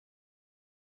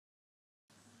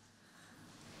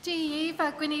Díomh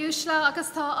Gwiniúsla agus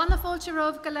tá anna fáilte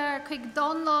romh go léir chuig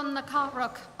Donlon na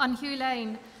Carrock on Hugh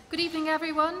Lane. Good evening,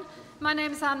 everyone. My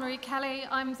name is Anne-Marie Kelly.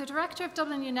 I'm the Director of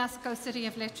Dublin UNESCO City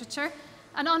of Literature.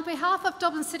 And on behalf of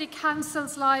Dublin City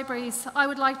Council's libraries, I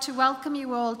would like to welcome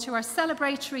you all to our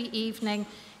celebratory evening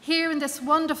here in this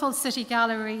wonderful city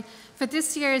gallery for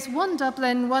this year's One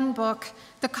Dublin, One Book,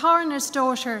 The Coroner's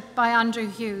Daughter by Andrew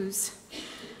Hughes.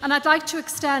 And I'd like to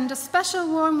extend a special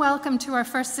warm welcome to our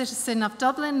first citizen of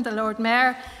Dublin, the Lord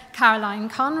Mayor, Caroline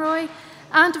Conroy,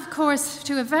 and of course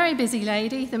to a very busy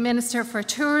lady, the Minister for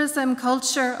Tourism,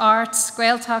 Culture, Arts,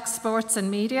 Gaeltacht, Sports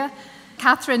and Media,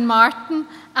 Catherine Martin,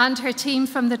 and her team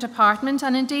from the department,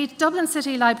 and indeed Dublin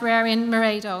City Librarian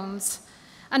Mairead Owens.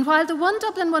 And while the One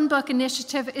Dublin, One Book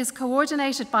initiative is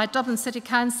coordinated by Dublin City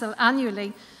Council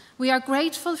annually, we are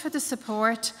grateful for the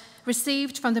support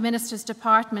received from the Minister's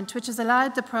Department, which has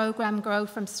allowed the programme grow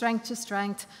from strength to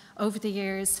strength over the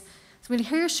years. So we'll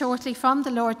hear shortly from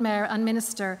the Lord Mayor and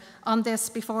Minister on this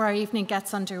before our evening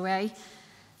gets underway.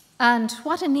 And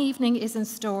what an evening is in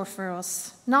store for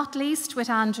us, not least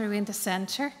with Andrew in the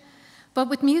centre, but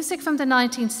with music from the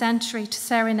 19th century to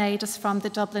serenade us from the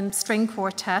Dublin String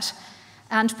Quartet,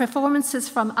 and performances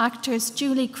from actors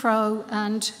Julie Crowe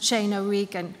and Shane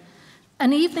O'Regan.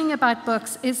 An evening about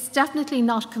books is definitely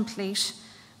not complete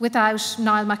without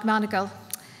Niall McManigal.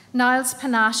 Niall's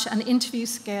panache and interview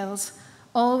skills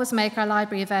always make our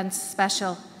library events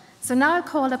special. So now I'll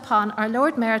call upon our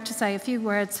Lord Mayor to say a few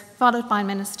words, followed by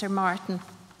Minister Martin.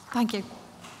 Thank you.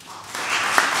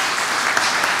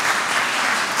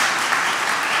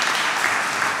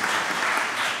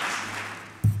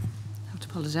 I have to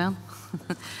pull it down.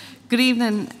 Good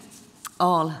evening,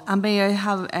 all, and may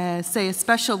I say a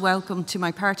special welcome to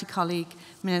my party colleague,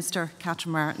 Minister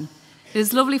Catherine Martin. It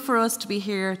is lovely for us to be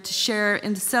here to share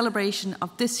in the celebration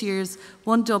of this year's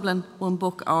One Dublin, One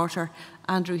Book author,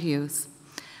 Andrew Hughes,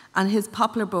 and his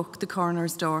popular book, The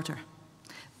Coroner's Daughter.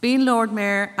 Being Lord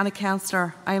Mayor and a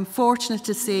councillor, I am fortunate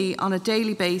to see on a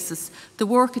daily basis the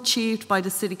work achieved by the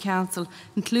City Council,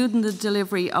 including the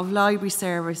delivery of library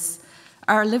service,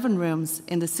 our living rooms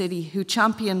in the city, who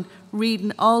champion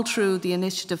reading all through the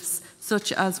initiatives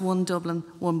such as One Dublin,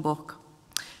 One Book.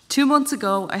 2 months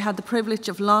ago, I had the privilege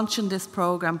of launching this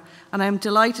programme, and I am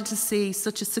delighted to see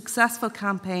such a successful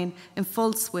campaign in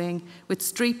full swing with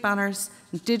street banners,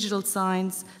 digital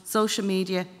signs, social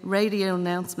media, radio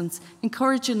announcements,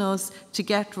 encouraging us to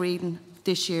get reading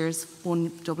this year's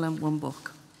One Dublin, One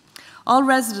Book. All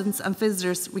residents and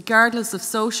visitors, regardless of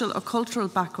social or cultural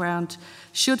background,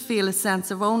 should feel a sense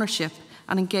of ownership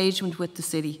and engagement with the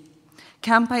city.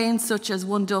 Campaigns such as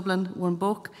One Dublin, One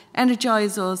Book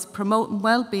energise us, promoting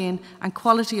well-being and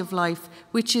quality of life,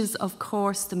 which is, of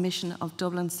course, the mission of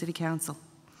Dublin City Council.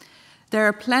 There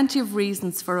are plenty of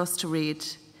reasons for us to read.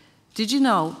 Did you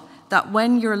know that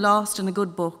when you're lost in a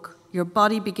good book, your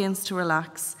body begins to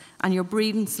relax and your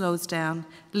breathing slows down,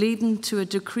 leading to a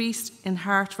decrease in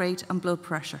heart rate and blood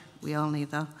pressure? We all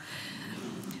need that.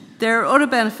 There are other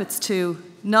benefits too,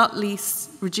 not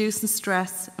least reducing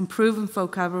stress, improving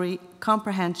vocabulary,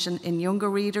 comprehension in younger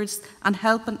readers, and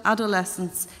helping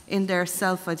adolescents in their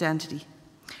self-identity.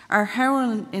 Our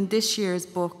heroine in this year's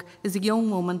book is a young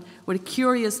woman with a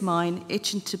curious mind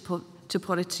itching to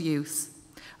put it to use.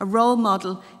 A role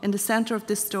model in the centre of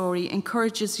this story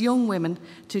encourages young women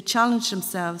to challenge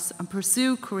themselves and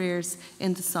pursue careers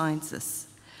in the sciences.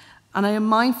 And I am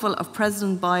mindful of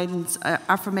President Biden's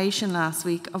affirmation last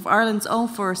week of Ireland's own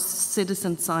first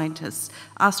citizen scientist,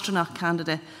 astronaut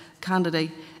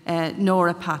candidate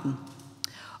Nora Patton.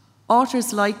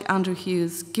 Authors like Andrew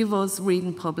Hughes give us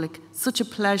reading public such a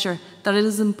pleasure that it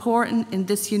is important in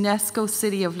this UNESCO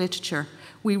City of Literature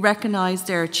we recognise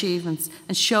their achievements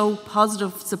and show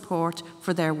positive support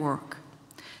for their work.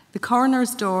 The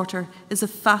Coroner's Daughter is a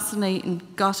fascinating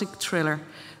Gothic thriller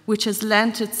which has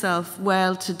lent itself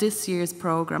well to this year's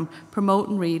programme,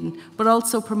 promoting reading, but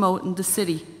also promoting the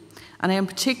city. And I am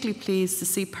particularly pleased to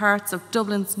see parts of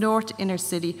Dublin's north inner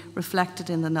city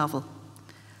reflected in the novel.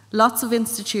 Lots of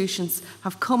institutions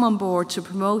have come on board to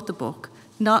promote the book,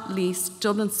 not least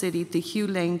Dublin City, the Hugh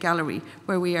Lane Gallery,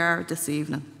 where we are this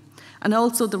evening, and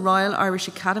also the Royal Irish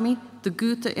Academy, the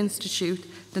Goethe Institute,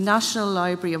 the National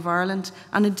Library of Ireland,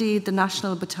 and indeed the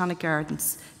National Botanic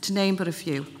Gardens, to name but a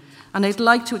few. And I'd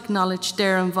like to acknowledge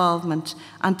their involvement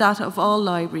and that of all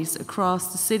libraries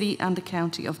across the city and the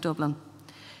county of Dublin.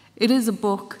 It is a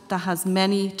book that has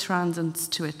many transits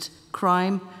to it: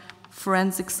 crime,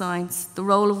 forensic science, the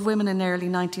role of women in early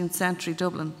 19th century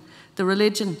Dublin, the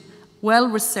religion, well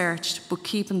researched but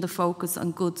keeping the focus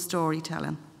on good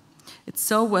storytelling. It's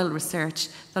so well researched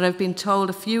that I've been told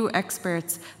a few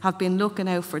experts have been looking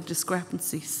out for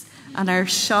discrepancies and are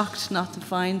shocked not to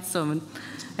find some.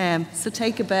 So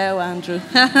take a bow, Andrew.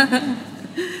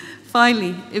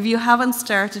 Finally, if you haven't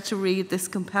started to read this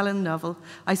compelling novel,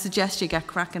 I suggest you get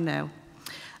cracking now.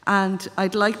 And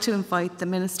I'd like to invite the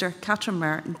Minister, Catherine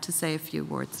Martin, to say a few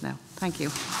words now. Thank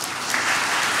you.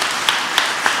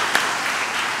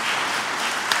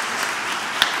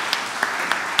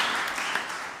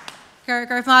 Gur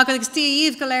mágad agus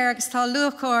díomh go léir agus tá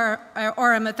luachóir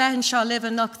orm a bheithin seo libh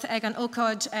an nocht ag an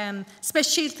ócáid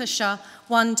speisialta seo,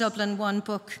 One Dublin One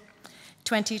Book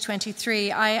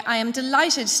 2023. I am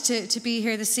delighted to be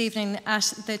here this evening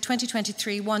at the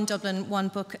 2023 One Dublin One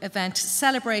Book event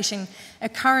celebrating A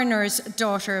Coroner's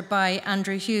Daughter by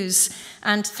Andrew Hughes.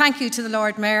 And thank you to the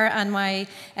Lord Mayor and my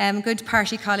good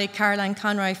party colleague Caroline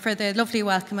Conroy for the lovely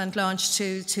welcome and launch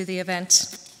to the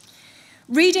event.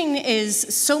 Reading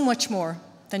is so much more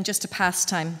than just a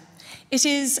pastime. It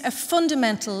is a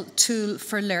fundamental tool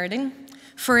for learning,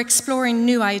 for exploring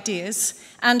new ideas,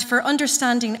 and for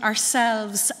understanding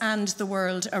ourselves and the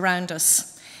world around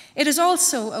us. It is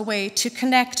also a way to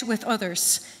connect with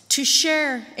others, to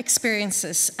share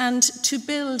experiences, and to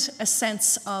build a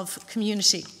sense of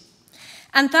community.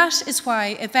 And that is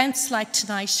why events like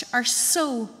tonight are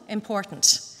so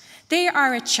important. They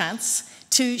are a chance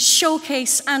to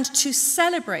showcase and to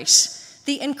celebrate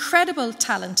the incredible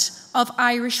talent of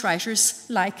Irish writers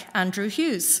like Andrew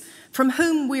Hughes, from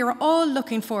whom we are all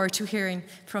looking forward to hearing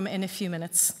from in a few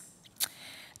minutes.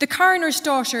 The Coroner's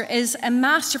Daughter is a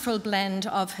masterful blend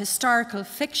of historical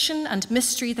fiction and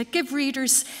mystery that give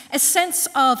readers a sense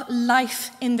of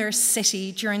life in their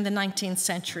city during the 19th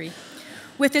century.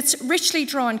 With its richly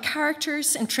drawn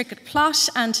characters, intricate plot,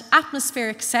 and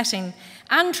atmospheric setting,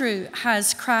 Andrew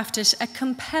has crafted a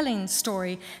compelling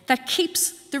story that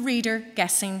keeps the reader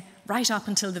guessing right up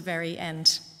until the very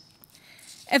end.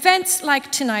 Events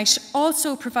like tonight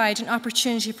also provide an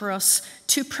opportunity for us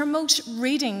to promote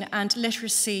reading and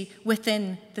literacy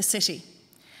within the city.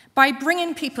 By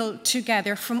bringing people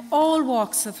together from all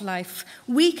walks of life,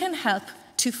 we can help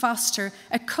to foster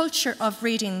a culture of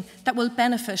reading that will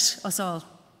benefit us all.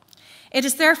 It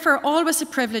is therefore always a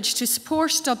privilege to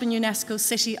support Dublin UNESCO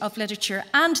City of Literature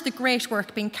and the great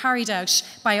work being carried out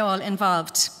by all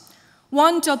involved.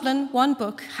 One Dublin, One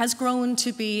Book has grown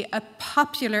to be a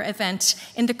popular event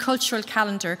in the cultural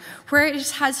calendar, where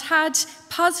it has had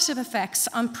positive effects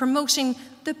on promoting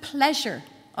the pleasure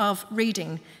of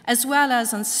reading, as well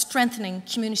as on strengthening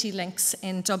community links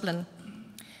in Dublin.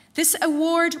 This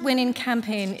award-winning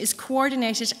campaign is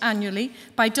coordinated annually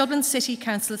by Dublin City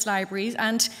Council's libraries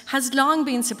and has long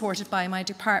been supported by my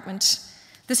department.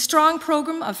 The strong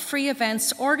programme of free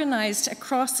events organised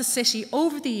across the city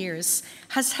over the years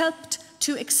has helped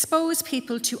to expose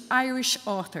people to Irish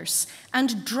authors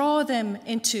and draw them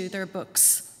into their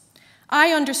books.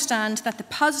 I understand that the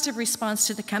positive response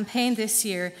to the campaign this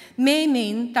year may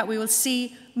mean that we will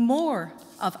see more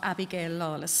of Abigail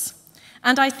Lawless.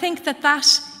 And I think that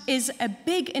that is a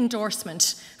big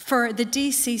endorsement for the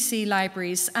DCC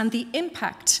libraries and the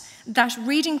impact that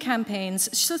reading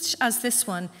campaigns such as this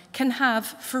one can have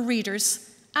for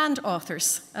readers and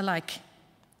authors alike.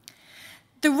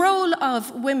 The role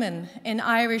of women in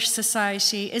Irish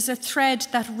society is a thread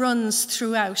that runs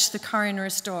throughout The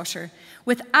Coroner's Daughter,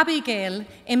 with Abigail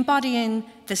embodying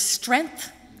the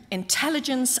strength,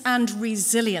 intelligence and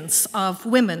resilience of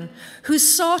women who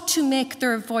sought to make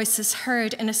their voices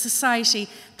heard in a society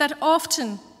that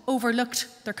often overlooked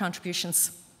their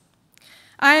contributions.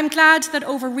 I am glad that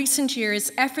over recent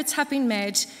years, efforts have been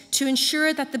made to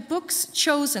ensure that the books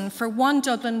chosen for One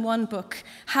Dublin, One Book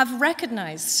have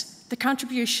recognised the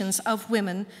contributions of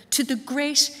women to the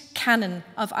great canon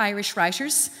of Irish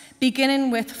writers,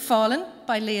 beginning with Fallen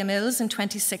by Leah Mills in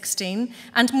 2016,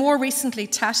 and more recently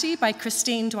Tatty by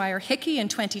Christine Dwyer-Hickey in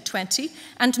 2020,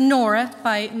 and Nora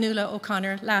by Nuala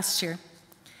O'Connor last year.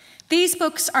 These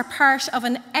books are part of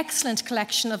an excellent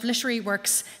collection of literary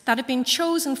works that have been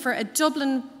chosen for a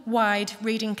Dublin-wide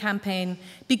reading campaign,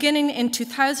 beginning in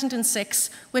 2006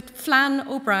 with Flann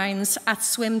O'Brien's At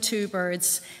Swim Two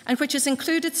Birds, and which has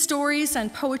included stories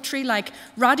and poetry like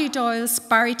Roddy Doyle's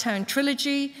Barrytown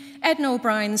Trilogy, Edna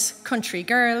O'Brien's Country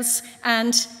Girls,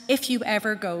 and If You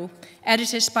Ever Go,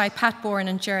 edited by Pat Bourne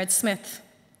and Gerard Smith.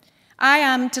 I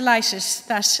am delighted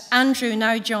that Andrew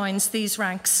now joins these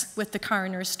ranks with The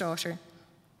Coroner's Daughter.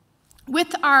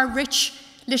 With our rich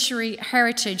literary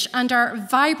heritage and our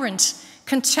vibrant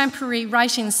contemporary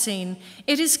writing scene,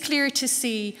 it is clear to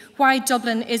see why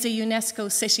Dublin is a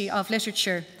UNESCO City of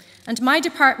Literature, and my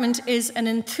department is an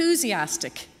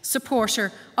enthusiastic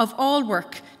supporter of all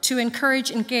work to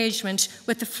encourage engagement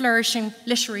with the flourishing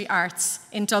literary arts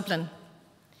in Dublin.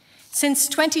 Since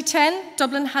 2010,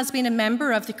 Dublin has been a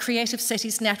member of the Creative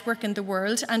Cities Network in the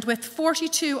world, and with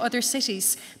 42 other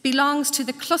cities, belongs to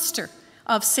the cluster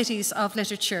of cities of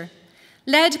literature.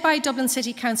 Led by Dublin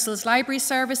City Council's Library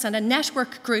Service and a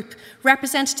network group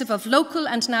representative of local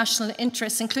and national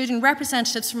interests, including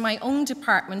representatives from my own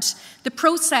department, the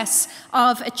process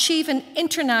of achieving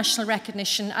international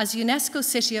recognition as UNESCO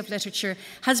City of Literature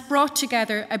has brought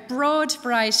together a broad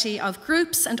variety of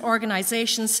groups and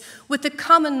organisations with the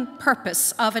common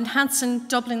purpose of enhancing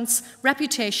Dublin's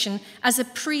reputation as a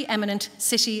preeminent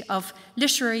city of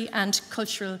literary and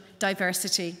cultural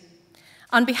diversity.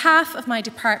 On behalf of my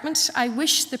department, I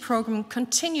wish the programme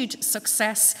continued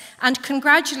success and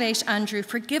congratulate Andrew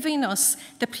for giving us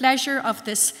the pleasure of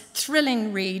this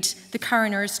thrilling read, The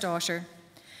Coroner's Daughter.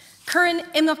 Cuireann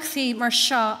imachtaí mar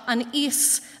seo an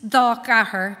os dá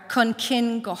gcathair chun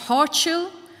cinn go háitiúil,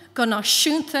 go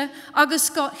náisiúnta agus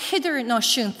go hidir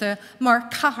náisiúnta mar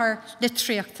cathair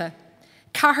litríochta.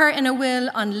 Cathair ina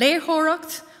bhfuil an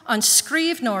léitheoireacht, an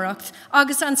scríbhneoireacht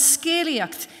agus an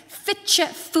scéalaíocht fitte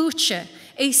fúte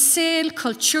é saol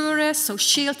cultúra,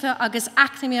 sosialta agus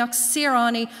academiach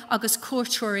saoránaí agus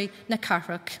cultúraí na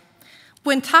Carrach.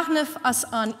 Buin taitneamh as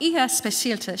an ihe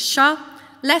speisialta seo,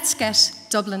 let's get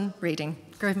Dublin reading.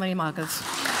 Go Marie Magas.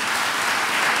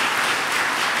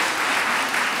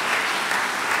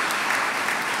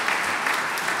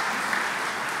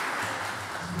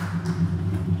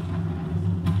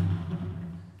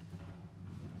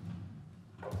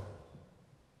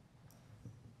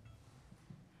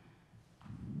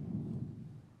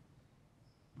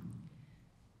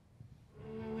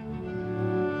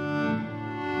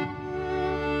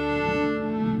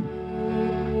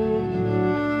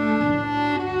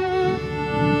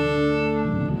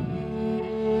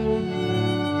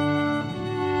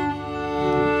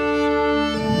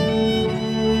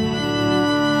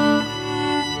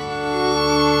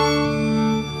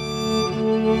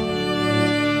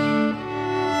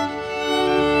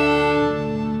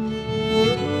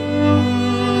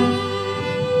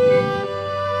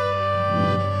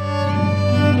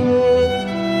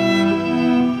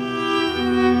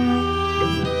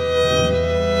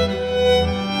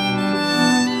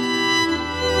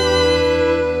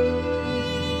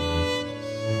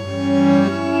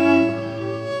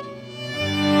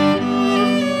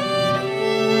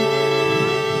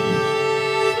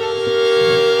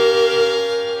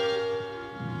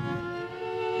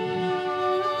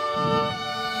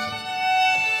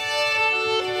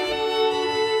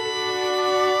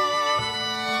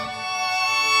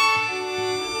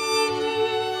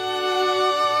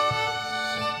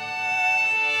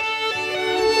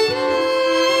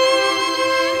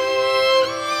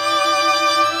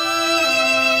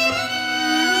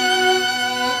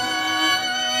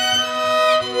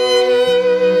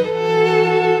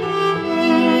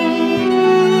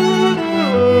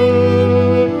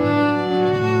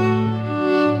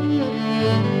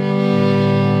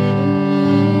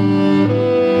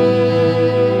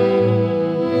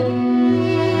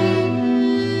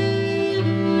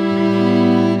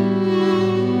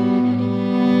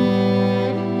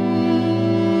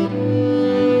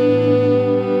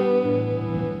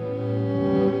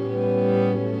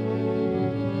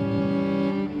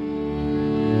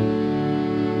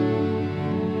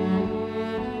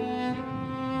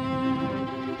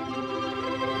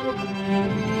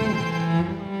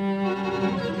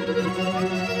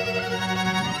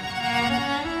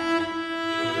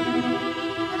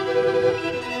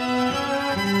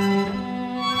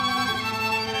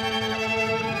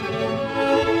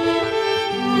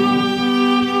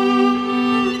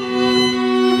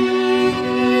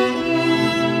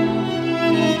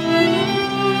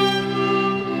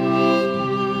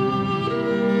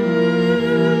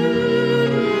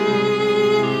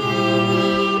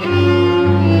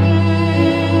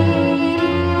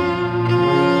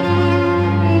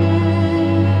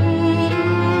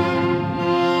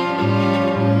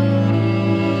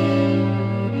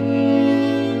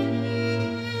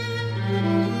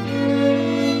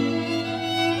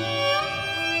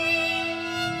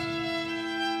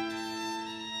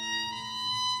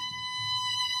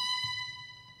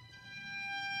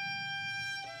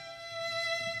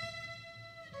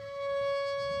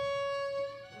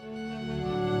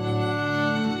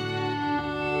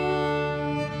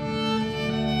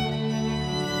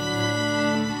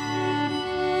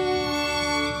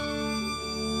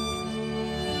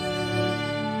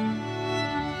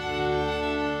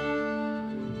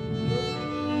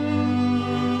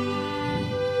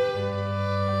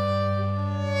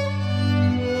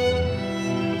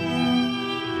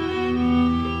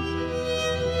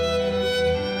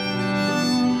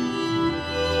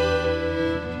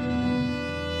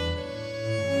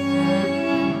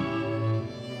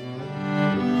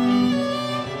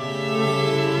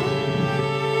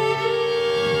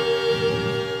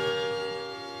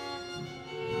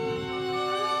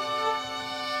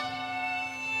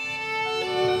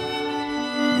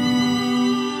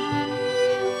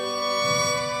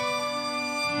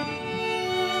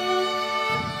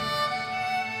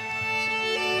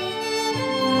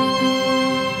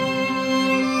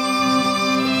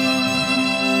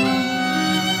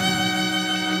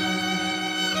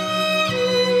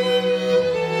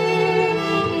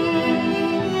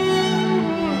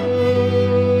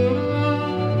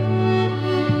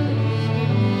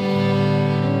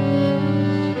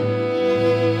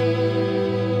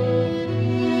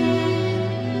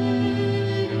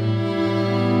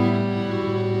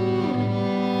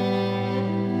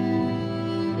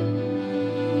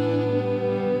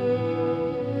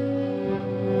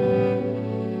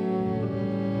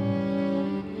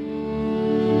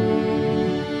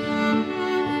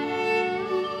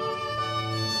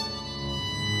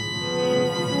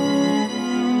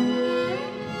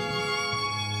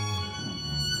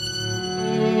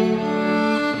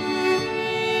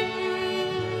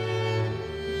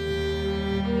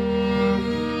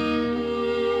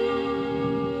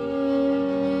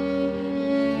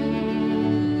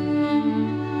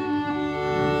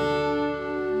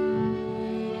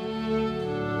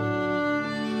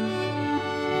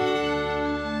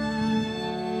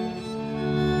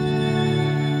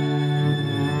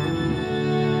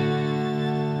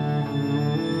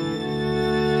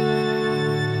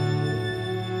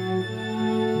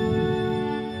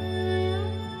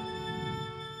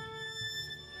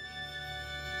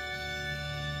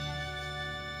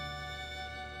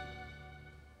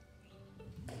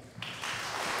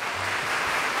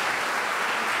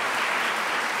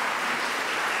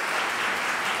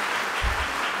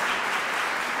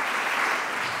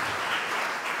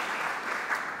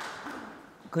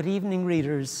 Good evening,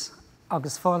 readers.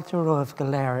 Agus fáilte roimh go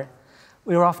léir.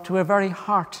 We're off to a very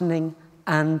heartening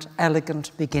and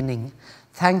elegant beginning.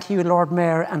 Thank you, Lord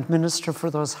Mayor and Minister, for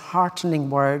those heartening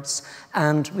words.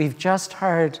 And we've just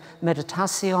heard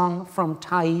Meditation from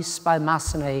Thais by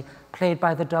Massenet, played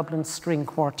by the Dublin String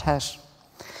Quartet.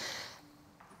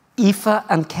 Aoife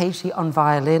and Katie on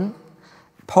violin,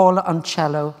 Paula on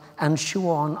cello, and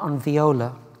Siobhan on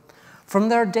viola. From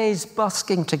their days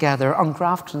busking together on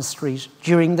Grafton Street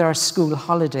during their school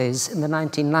holidays in the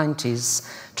 1990s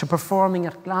to performing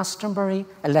at Glastonbury,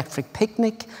 Electric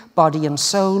Picnic, Body and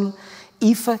Soul,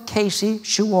 Aoife, Katie,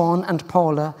 Siobhan and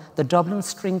Paula, the Dublin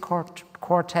String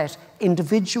Quartet,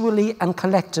 individually and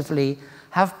collectively,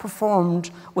 have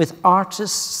performed with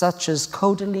artists such as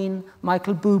Codaline,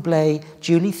 Michael Bublé,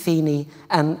 Julie Feeney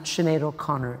and Sinead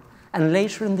O'Connor. And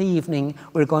later in the evening,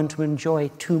 we're going to enjoy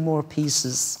 2 more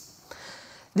pieces.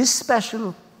 This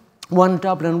special One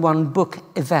Dublin One Book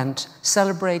event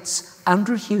celebrates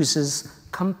Andrew Hughes's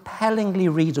compellingly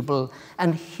readable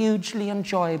and hugely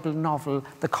enjoyable novel,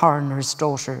 The Coroner's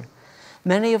Daughter.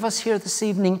 Many of us here this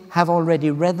evening have already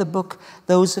read the book.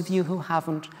 Those of you who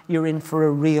haven't, you're in for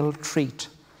a real treat.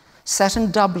 Set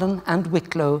in Dublin and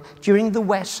Wicklow during the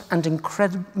wet and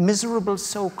miserable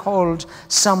so-called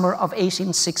summer of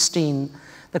 1816,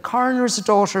 The Coroner's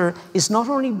Daughter is not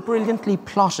only brilliantly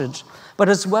plotted, but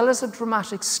as well as a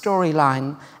dramatic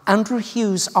storyline, Andrew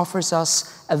Hughes offers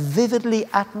us a vividly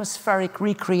atmospheric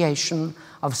recreation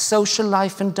of social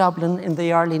life in Dublin in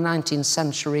the early 19th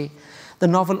century. The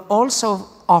novel also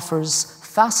offers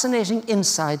fascinating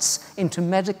insights into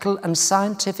medical and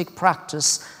scientific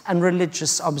practice and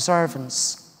religious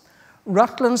observance.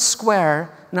 Rutland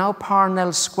Square, now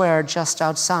Parnell Square just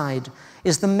outside,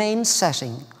 is the main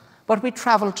setting, but we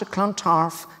travel to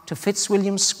Clontarf, to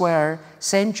Fitzwilliam Square,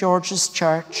 St. George's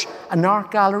Church, an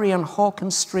art gallery on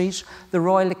Hawkins Street, the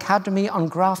Royal Academy on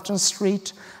Grafton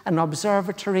Street, an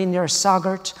observatory near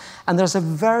Saggart, and there's a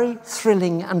very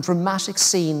thrilling and dramatic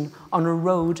scene on a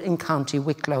road in County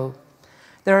Wicklow.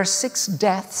 There are 6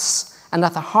 deaths, and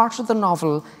at the heart of the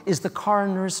novel is the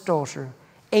coroner's daughter,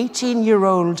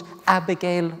 18-year-old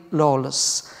Abigail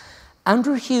Lawless.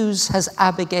 Andrew Hughes has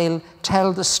Abigail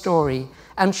tell the story,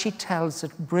 and she tells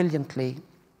it brilliantly.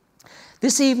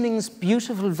 This evening's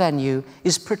beautiful venue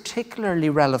is particularly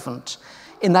relevant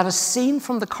in that a scene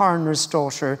from The Coroner's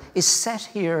Daughter is set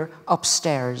here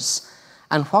upstairs,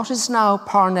 and what is now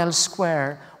Parnell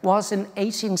Square was in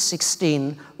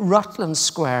 1816 Rutland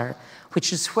Square,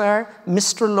 which is where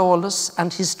Mr. Lawless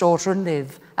and his daughter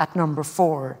live at number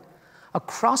 4.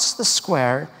 Across the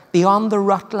square, beyond the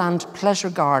Rutland Pleasure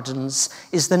Gardens,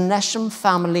 is the Nesham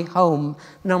family home,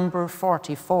 number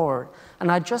 44. And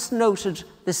I just noted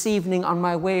this evening on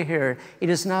my way here, it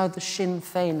is now the Sinn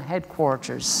Féin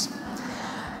headquarters.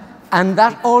 And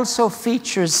that also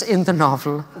features in the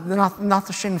novel, not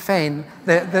the Sinn Féin,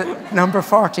 the number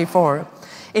 44.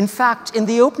 In fact, in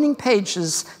the opening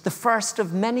pages, the first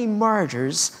of many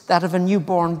murders, that of a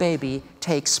newborn baby,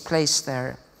 takes place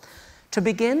there. To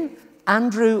begin,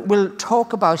 Andrew will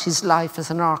talk about his life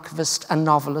as an archivist and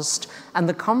novelist, and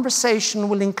the conversation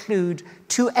will include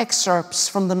 2 excerpts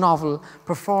from the novel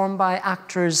performed by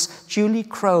actors Julie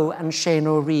Crowe and Shane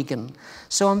O'Regan.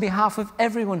 So on behalf of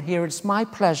everyone here, it's my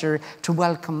pleasure to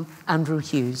welcome Andrew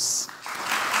Hughes.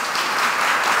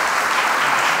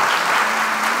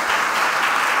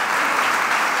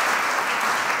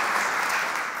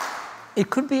 It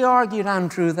could be argued,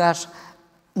 Andrew, that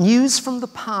news from the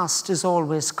past is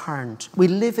always current. We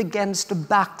live against a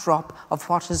backdrop of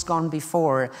what has gone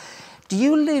before. Do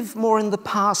you live more in the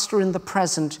past or in the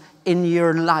present in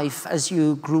your life as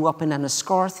you grew up in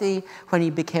Enniscorthy, when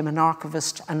you became an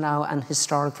archivist and now an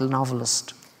historical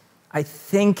novelist? I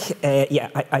think,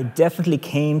 I definitely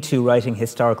came to writing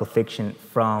historical fiction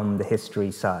from the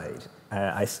history side.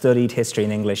 I studied history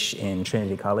and English in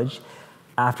Trinity College.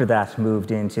 After that,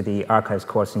 moved into the archives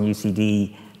course in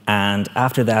UCD. And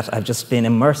after that, I've just been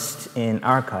immersed in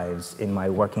archives in my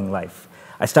working life.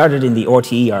 I started in the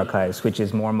RTE archives, which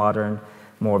is more modern,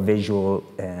 more visual,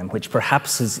 which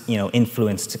perhaps has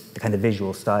influenced the kind of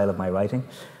visual style of my writing.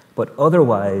 But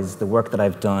otherwise, the work that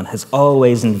I've done has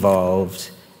always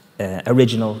involved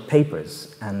original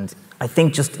papers. And I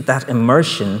think just that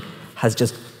immersion has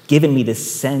just given me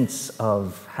this sense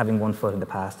of having one foot in the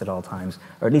past at all times,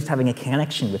 or at least having a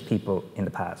connection with people in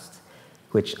the past,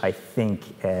 which I think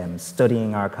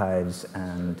studying archives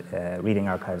and reading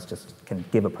archives just can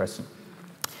give a person.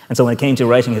 And so when it came to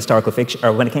writing historical fiction,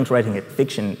 or when it came to writing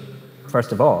fiction,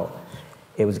 first of all,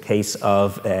 it was a case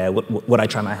of would I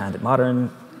try my hand at modern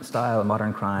style,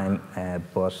 modern crime,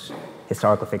 but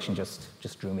historical fiction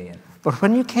just drew me in. But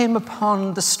when you came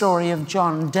upon the story of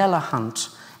John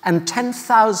Gaeltacht, and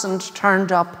 10,000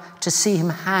 turned up to see him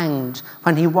hanged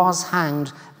when he was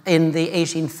hanged in the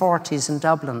 1840s in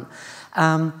Dublin,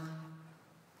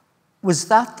 was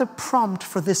that the prompt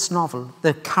for this novel,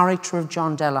 the character of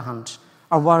John Gaeltacht,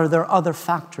 or were there other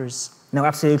factors? No,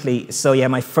 absolutely. So yeah,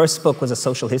 my first book was a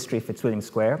social history of Fitzwilliam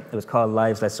Square. It was called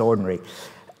Lives Less Ordinary.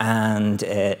 And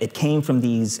it came from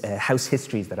these house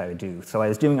histories that I would do. So I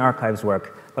was doing archives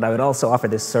work, but I would also offer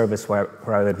this service where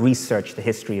I would research the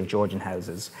history of Georgian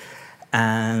houses.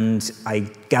 And I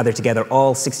gathered together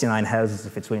all 69 houses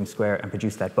of Fitzwilliam Square and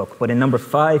produced that book. But in number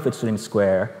 5, Fitzwilliam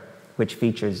Square, which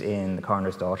features in The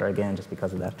Coroner's Daughter, again, just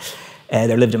because of that,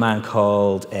 there lived a man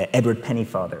called Edward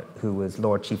Pennyfather, who was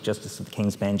Lord Chief Justice of the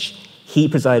King's Bench. He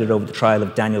presided over the trial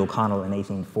of Daniel O'Connell in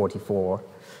 1844.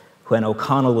 When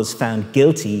O'Connell was found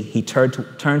guilty, he turned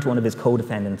to one of his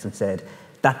co-defendants and said,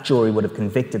 "That jury would have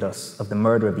convicted us of the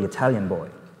murder of the Italian boy."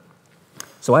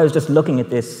 So I was just looking at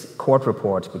this court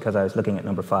report because I was looking at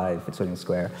number 5, Fitzwilliam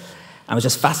Square. I was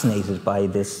just fascinated by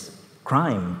this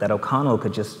crime that O'Connell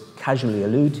could just casually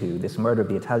allude to, this murder of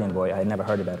the Italian boy. I had never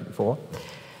heard about it before.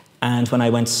 And when I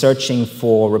went searching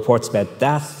for reports about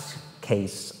that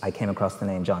case, I came across the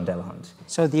name John Gaeltacht.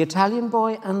 So the Italian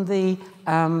boy and the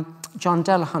John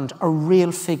Gaeltacht are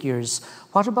real figures.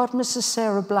 What about Mrs.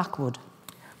 Sarah Blackwood?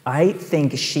 I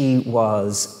think she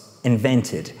was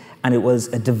invented, and it was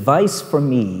a device for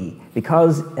me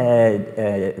because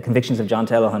Convictions of John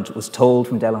Gaeltacht was told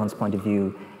from Gaeltacht's point of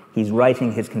view. He's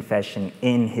writing his confession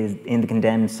in the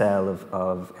condemned cell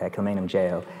of Kilmainham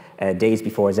jail days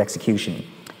before his execution.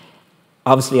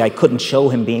 Obviously, I couldn't show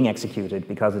him being executed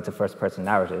because it's a first-person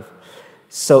narrative.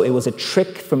 So it was a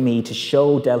trick for me to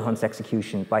show Gaeltacht's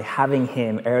execution by having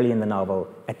him, early in the novel,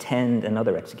 attend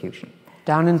another execution.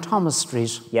 Down in Thomas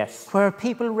Street? Yes. Where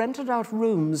people rented out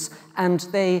rooms and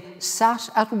they sat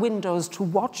at windows to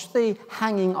watch the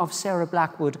hanging of Sarah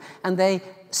Blackwood, and they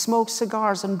smoked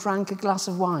cigars and drank a glass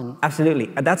of wine. Absolutely.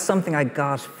 That's something I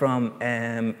got from,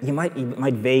 you might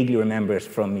vaguely remember it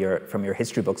from your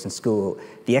history books in school.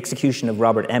 The execution of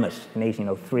Robert Emmet in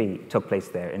 1803 took place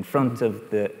there in front of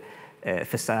the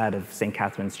facade of St.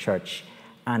 Catherine's Church.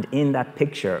 And in that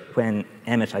picture, when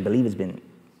Emmet, I believe, has been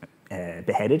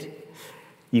beheaded,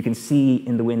 you can see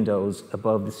in the windows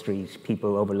above the street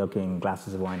people overlooking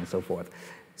glasses of wine and so forth.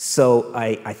 So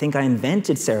I think I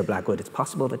invented Sarah Blackwood. It's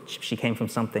possible that she came from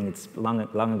something. It's long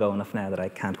ago enough now that I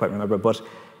can't quite remember. But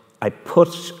I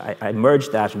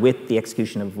merged that with the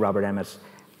execution of Robert Emmet.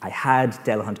 I had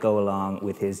Gaeltacht go along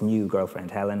with his new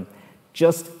girlfriend Helen.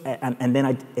 And then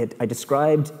I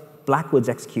described Blackwood's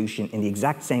execution in the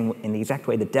exact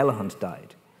way that Gaeltacht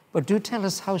died. But do tell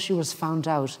us how she was found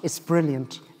out. It's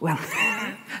brilliant. Well,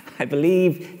 I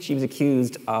believe she was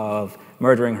accused of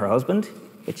murdering her husband,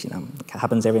 which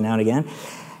happens every now and again.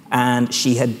 And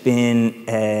she had been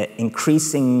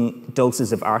increasing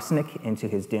doses of arsenic into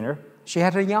his dinner. She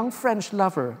had a young French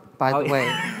lover, by the way.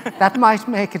 That might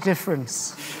make a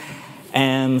difference.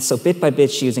 So bit by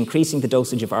bit, she was increasing the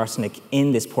dosage of arsenic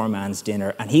in this poor man's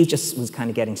dinner, and he just was kind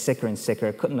of getting sicker and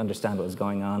sicker, couldn't understand what was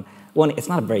going on. It's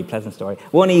not a very pleasant story.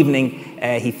 One evening,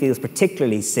 he feels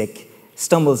particularly sick,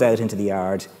 stumbles out into the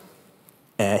yard.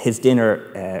 His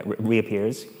dinner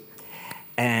reappears.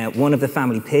 One of the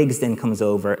family pigs then comes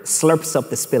over, slurps up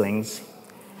the spillings.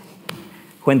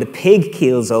 When the pig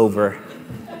keels over,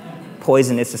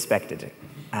 poison is suspected.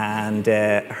 And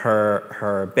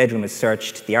her bedroom is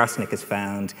searched, the arsenic is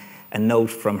found, a note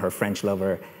from her French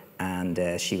lover, and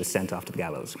she was sent off to the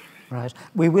gallows. Right.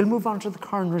 We will move on to The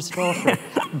Coroner's Daughter.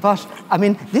 But, I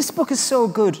mean, this book is so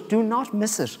good. Do not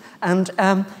miss it. And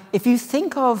if you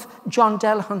think of John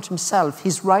Gaeltacht himself,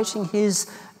 he's writing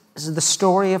the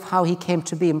story of how he came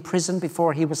to be imprisoned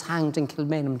before he was hanged in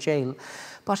Kilmainham jail.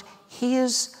 But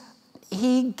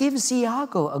he gives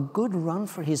Iago a good run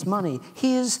for his money.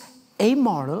 He is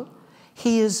amoral.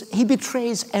 He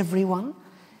betrays everyone.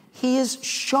 He is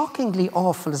shockingly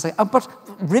awful, but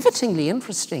rivetingly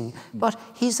interesting. But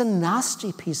he's a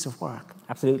nasty piece of work.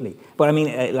 Absolutely. But I mean,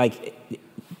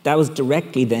 that was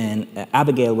directly then,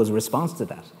 Abigail was a response to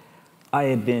that. I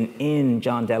had been in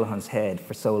John Gaeltacht's head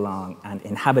for so long and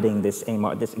inhabiting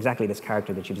exactly this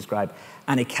character that you described.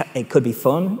 And it could be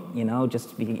fun,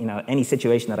 any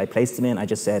situation that I placed him in, I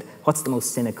just said, what's the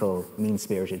most cynical,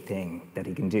 mean-spirited thing that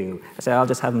he can do? I said, I'll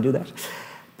just have him do that.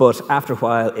 But after a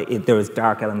while, there was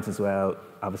dark elements as well,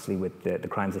 obviously with the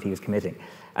crimes that he was committing.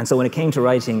 And so when it came to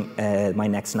writing my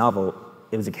next novel,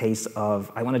 it was a case of,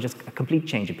 I wanted just a complete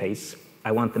change of pace.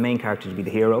 I want the main character to be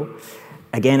the hero.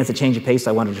 Again, it's a change of pace.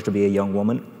 I wanted her to be a young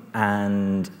woman.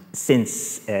 And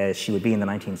since she would be in the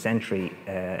 19th century,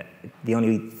 the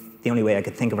only way I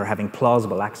could think of her having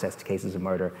plausible access to cases of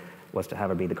murder was to have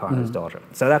her be the coroner's daughter.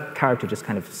 So that character just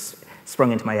kind of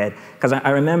sprung into my head. Because I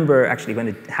remember actually when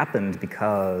it happened,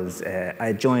 because I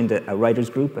had joined a writers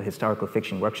group, a historical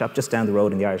fiction workshop, just down the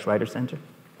road in the Irish Writers' Centre,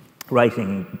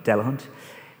 writing Gaeltacht.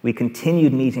 We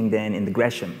continued meeting then in the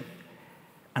Gresham.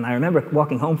 And I remember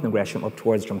walking home from the Gresham up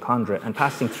towards Drumcondra and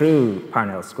passing through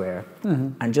Parnell Square.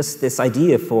 And just this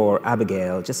idea for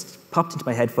Abigail just popped into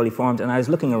my head fully formed. And I was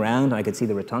looking around and I could see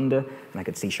the Rotunda, and I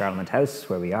could see Charlemont House,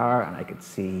 where we are, and I could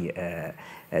see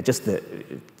just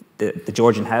the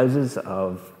Georgian houses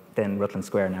of then Rutland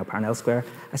Square, now Parnell Square.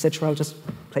 I said, sure, I'll just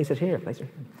place it here.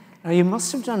 Now, you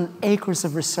must have done acres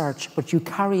of research, but you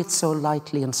carry it so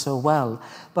lightly and so well.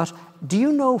 But do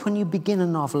you know when you begin a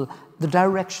novel the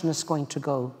direction it's going to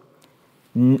go?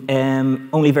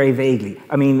 Only very vaguely.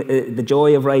 I mean, the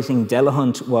joy of writing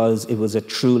Gaeltacht was it was a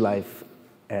true life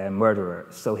murderer,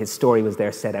 so his story was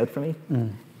there set out for me.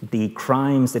 The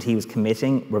crimes that he was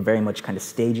committing were very much kind of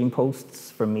staging posts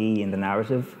for me in the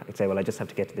narrative. I'd say, well, I just have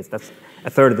to get to this. That's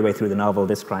a third of the way through the novel,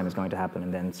 this crime is going to happen,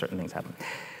 and then certain things happen.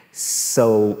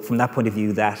 So from that point of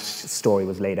view, that story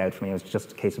was laid out for me. It was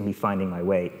just a case of me finding my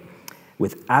way.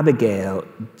 With Abigail,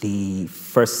 the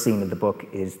first scene of the book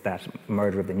is that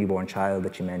murder of the newborn child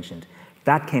that you mentioned.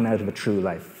 That came out of a true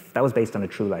life. That was based on a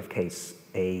true life case,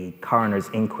 a coroner's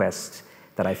inquest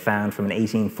that I found from an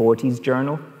 1840s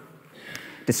journal.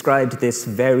 Described this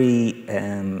very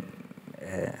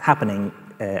happening,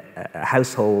 a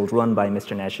household run by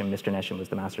Mr. Nesham. Mr. Nesham was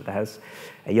the master of the house.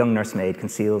 A young nursemaid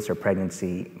conceals her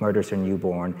pregnancy, murders her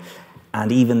newborn,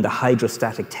 and even the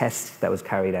hydrostatic test that was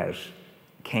carried out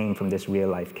came from this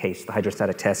real-life case. The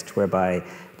hydrostatic test whereby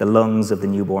the lungs of the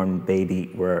newborn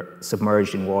baby were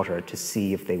submerged in water to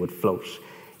see if they would float.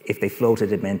 If they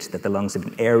floated, it meant that the lungs had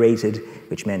been aerated,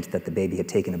 which meant that the baby had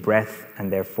taken a breath,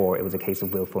 and therefore it was a case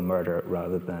of willful murder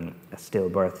rather than a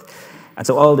stillbirth. And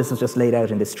so all this was just laid out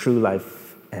in this true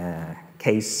life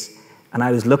case. And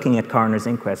I was looking at coroner's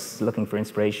inquests, looking for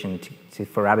inspiration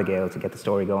for Abigail to get the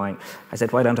story going. I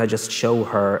said, why don't I just show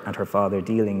her and her father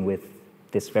dealing with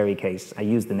this very case? I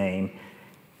used the name,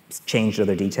 changed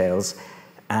other details.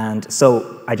 And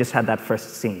so I just had that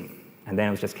first scene. And then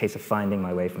it was just a case of finding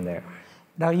my way from there.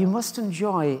 Now, you must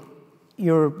enjoy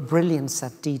your brilliance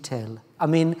at detail. I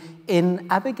mean, in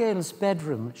Abigail's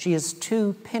bedroom, she has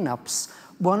two pin-ups.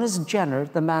 One is Jenner,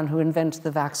 the man who invented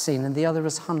the vaccine, and the other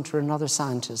is Hunter, another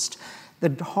scientist.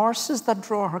 The horses that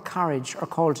draw her carriage are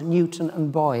called Newton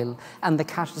and Boyle, and the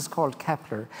cat is called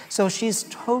Kepler. So she's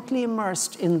totally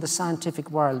immersed in the scientific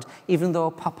world, even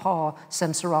though Papa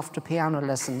sends her off to piano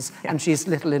lessons, and she has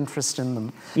little interest in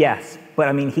them. Yes, but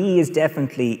I mean, he is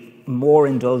definitely more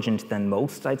indulgent than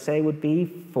most, I'd say, would be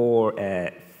for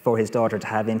his daughter to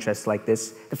have interests like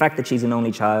this. The fact that she's an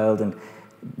only child, and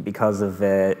because of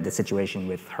the situation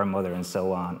with her mother and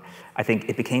so on, I think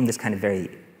it became this kind of very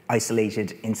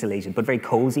isolated, insulated, but very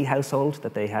cozy household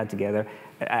that they had together,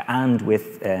 and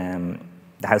with the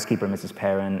housekeeper, Mrs.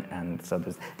 Perrin, and so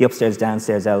there's the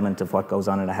upstairs-downstairs element of what goes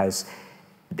on in a house.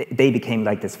 They became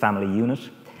like this family unit.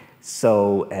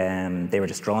 So they were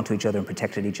just drawn to each other and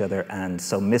protected each other. And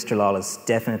so Mr. Lawless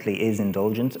definitely is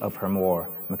indulgent of her more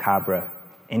macabre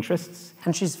interests.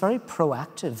 And she's very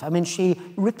proactive. I mean, she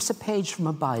rips a page from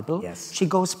a Bible. Yes. She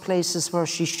goes places where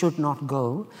she should not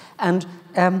go. And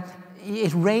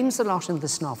it rains a lot in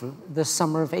this novel. The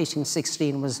summer of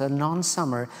 1816 was a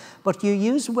non-summer, but you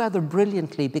use weather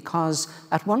brilliantly because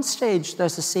at one stage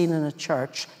there's a scene in a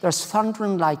church, there's thunder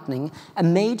and lightning, a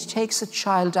maid takes a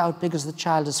child out because the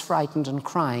child is frightened and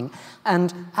crying,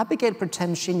 and Abigail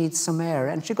pretends she needs some air,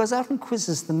 and she goes out and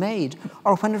quizzes the maid.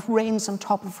 Or when it rains on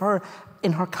top of her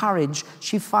in her carriage,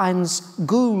 she finds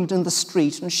Gould in the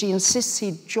street and she insists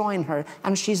he join her,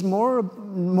 and she's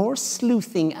more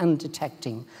sleuthing and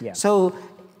detecting. Yeah. So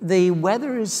the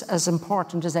weather is as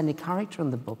important as any character in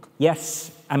the book.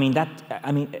 Yes, I mean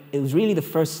it was really the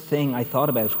first thing I thought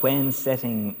about when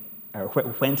setting, or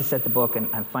when to set the book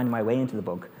and finding my way into the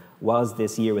book, was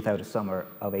this year without a summer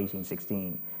of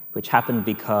 1816, which happened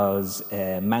because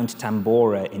Mount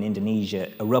Tambora in Indonesia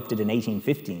erupted in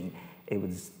 1815. It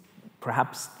was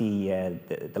perhaps the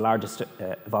largest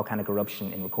volcanic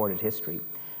eruption in recorded history.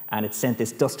 And it sent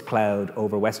this dust cloud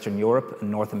over Western Europe and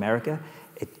North America.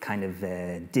 It kind of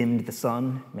dimmed the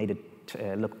sun, made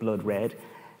it look blood red.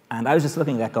 And I was just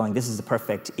looking at that going, this is the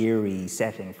perfect eerie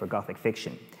setting for Gothic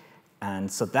fiction. And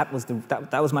so that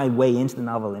was my way into the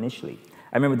novel initially.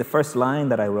 I remember the first line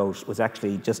that I wrote was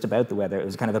actually just about the weather. It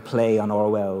was kind of a play on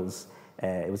Orwell's,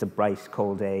 it was a bright,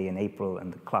 cold day in April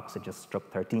and the clocks had just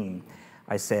struck 13.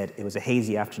 I said it was a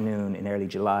hazy afternoon in early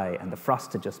July and the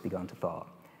frost had just begun to thaw.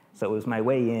 So it was my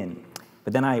way in.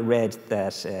 But then I read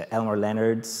that Elmer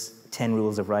Leonard's 10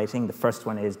 Rules of Writing, the first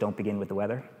one is don't begin with the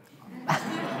weather.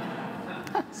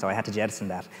 So I had to jettison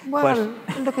that. Well,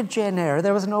 look at Jane Eyre.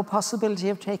 There was no possibility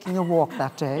of taking a walk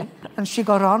that day, and she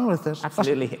got on with it.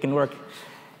 Absolutely, it can work.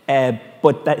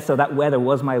 So that weather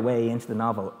was my way into the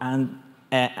novel. And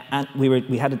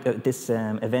we had this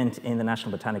event in the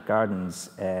National Botanic Gardens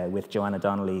with Joanna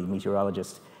Donnelly,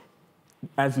 meteorologist.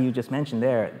 As you just mentioned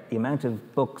there, the amount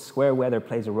of books where weather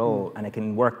plays a role, and it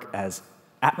can work as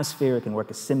atmosphere, it can work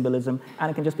as symbolism,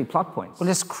 and it can just be plot points. Well,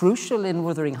 it's crucial in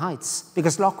Wuthering Heights,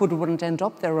 because Lockwood wouldn't end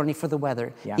up there only for the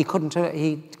weather. Yeah. He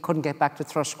couldn't get back to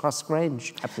Thrushcross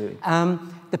Grange. Absolutely.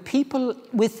 The people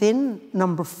within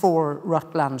number 4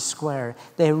 Rutland Square,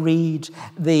 they read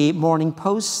the Morning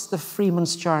Post, the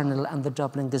Freeman's Journal, and the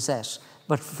Dublin Gazette,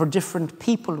 but for different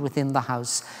people within the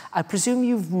house. I presume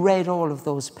you've read all of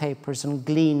those papers and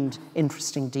gleaned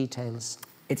interesting details.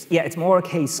 It's more a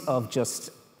case of just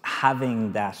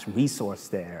having that resource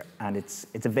there, and it's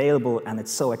available and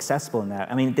it's so accessible now.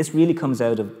 I mean, this really comes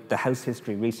out of the house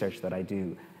history research that I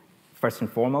do. First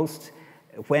and foremost,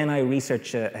 when I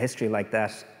research a history like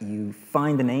that, you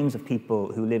find the names of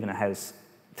people who live in a house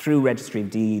through registry of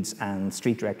deeds and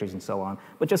street directories and so on,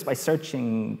 but just by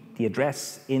searching the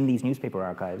address in these newspaper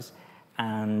archives,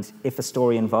 and if a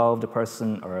story involved a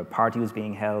person or a party was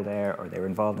being held there, or they were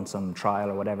involved in some trial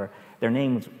or whatever, their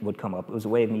names would come up. It was a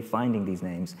way of me finding these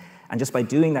names. And just by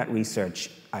doing that research,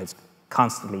 I was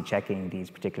constantly checking these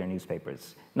particular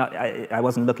newspapers. I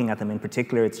wasn't looking at them in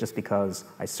particular, it's just because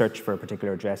I search for a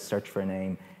particular address, search for a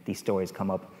name, these stories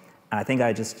come up. And I think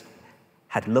I just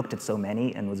had looked at so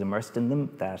many and was immersed in them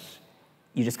that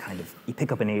you just you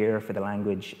pick up an ear for the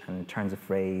language and turns of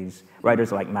phrase.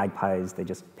 Writers are like magpies, they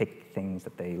just pick things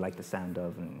that they like the sound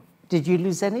of. And did you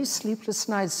lose any sleepless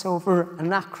nights over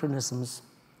anachronisms?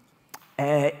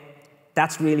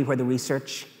 That's really where the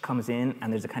research comes in,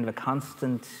 and there's a kind of a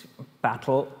constant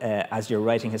battle as you're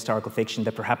writing historical fiction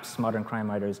that perhaps modern crime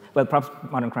writers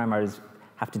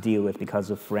have to deal with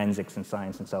because of forensics and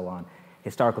science and so on.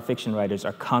 Historical fiction writers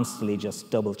are constantly just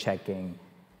double-checking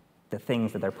the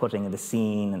things that they're putting in the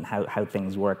scene and how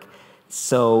things work.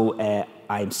 So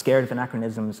I'm scared of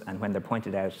anachronisms, and when they're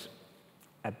pointed out,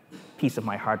 a piece of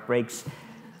my heart breaks.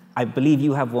 I believe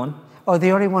you have one. Oh,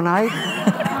 the only one I...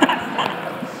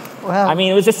 Well, I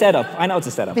mean, it was a setup. I know it's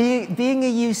a setup. Being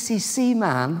a UCC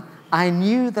man, I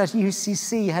knew that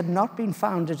UCC had not been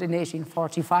founded in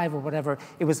 1845 or whatever.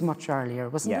 It was much earlier,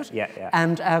 wasn't it? Yeah.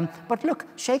 And, but look,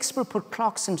 Shakespeare put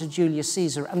clocks into Julius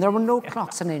Caesar, and there were no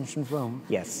clocks in ancient Rome.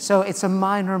 Yes. So it's a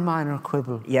minor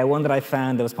quibble. Yeah, one that I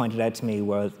found that was pointed out to me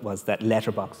was that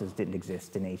letterboxes didn't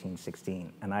exist in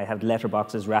 1816. And I have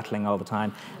letterboxes rattling all the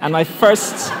time. And my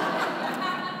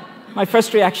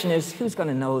first reaction is, who's going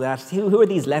to know that? Who are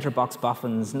these letterbox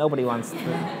boffins? Nobody wants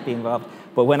to be involved.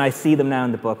 But when I see them now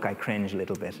in the book, I cringe a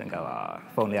little bit and go,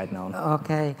 if only I'd known.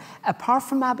 Okay. Apart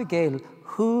from Abigail,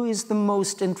 who is the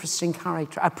most interesting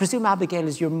character? I presume Abigail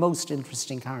is your most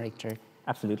interesting character.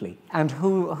 Absolutely. And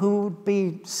who would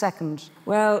be second?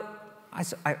 Well, I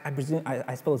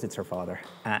suppose it's her father.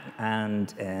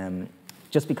 And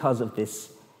just because of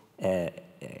this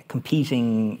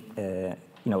competing,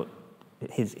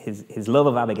 his love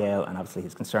of Abigail and obviously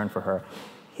his concern for her,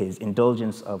 his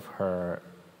indulgence of her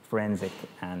forensic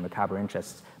and macabre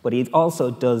interests, but he also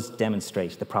does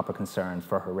demonstrate the proper concern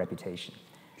for her reputation.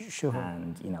 Sure.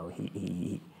 And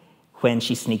when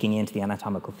she's sneaking into the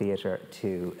anatomical theatre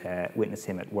to witness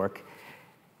him at work,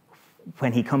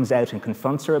 when he comes out and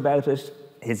confronts her about it,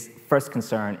 his first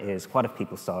concern is, what if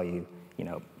people saw you?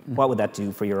 What would that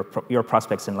do for your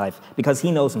prospects in life? Because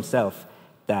he knows himself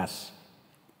that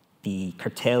the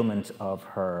curtailment of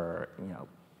her,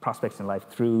 prospects in life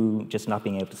through just not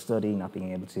being able to study, not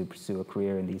being able to pursue a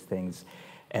career in these things,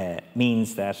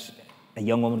 means that a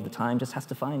young woman at the time just has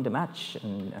to find a match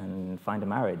and find a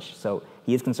marriage. So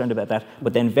he is concerned about that.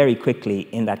 But then very quickly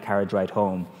in that carriage ride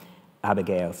home,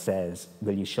 Abigail says,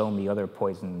 will you show me other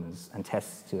poisons and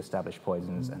tests to establish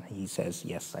poisons? And he says,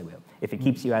 yes, I will. If it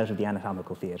keeps you out of the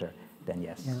anatomical theatre, then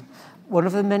yes. Yeah. One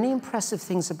of the many impressive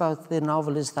things about the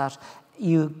novel is that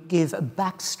you give a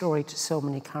backstory to so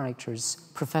many characters.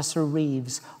 Professor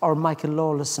Reeves or Michael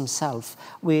Lawless himself.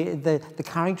 The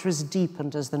character is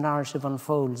deepened as the narrative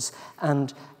unfolds.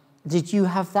 And did you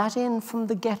have that in from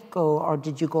the get-go, or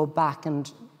did you go back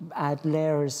and add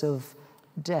layers of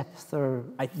depth or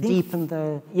deepen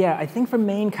the... Yeah, I think for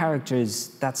main characters,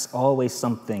 that's always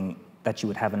something that you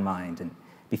would have in mind. And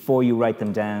before you write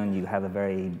them down, you have a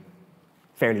very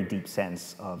fairly deep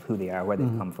sense of who they are, where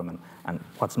they've come from, and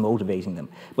what's motivating them.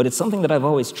 But it's something that I've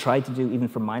always tried to do, even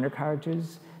for minor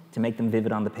characters, to make them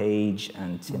vivid on the page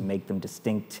and to make them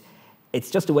distinct. It's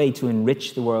just a way to enrich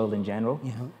the world in general,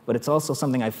 but it's also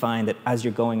something I find that as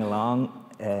you're going along,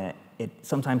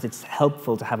 sometimes it's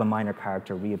helpful to have a minor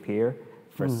character reappear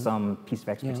for some piece of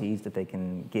expertise that they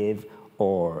can give,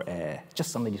 or just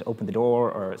somebody to open the door,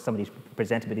 or somebody to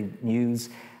present a bit of news.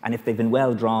 And if they've been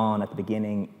well drawn at the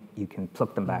beginning, you can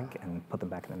pluck them back and put them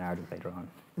back in the narrative later on.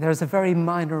 There's a very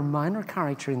minor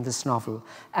character in this novel,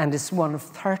 and it's one of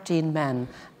 13 men,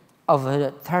 of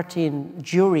 13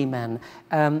 jurymen.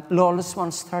 Lawless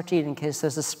wants 13 in case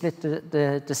there's a split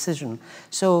decision.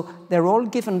 So they're all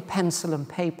given pencil and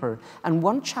paper, and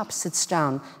one chap sits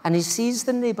down and he sees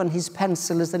the nib on his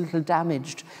pencil is a little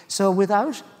damaged. So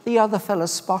without the other fellow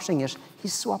spotting it, he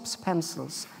swaps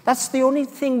pencils. That's the only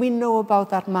thing we know about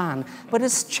that man, but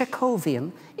it's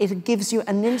Chekhovian. It gives you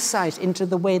an insight into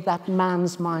the way that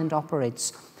man's mind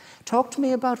operates. Talk to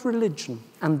me about religion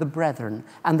and the brethren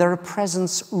and their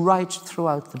presence right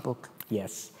throughout the book.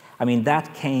 Yes. I mean,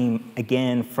 that came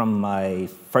again from my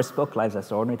first book, Lives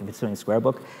Less Ordinary, the Fitzwilliam Square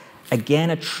book.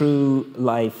 Again, a true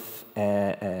life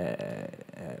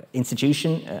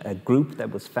institution, a group that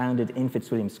was founded in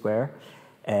Fitzwilliam Square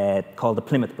called the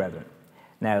Plymouth Brethren.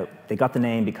 Now, they got the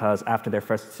name because after their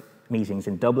first meetings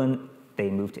in Dublin, they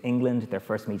moved to England. Their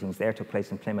first meetings there took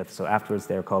place in Plymouth, so afterwards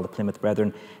they were called the Plymouth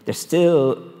Brethren. They're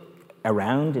still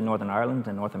around in Northern Ireland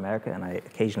and North America, and I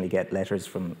occasionally get letters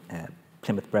from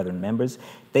Plymouth Brethren members.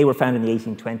 They were founded in the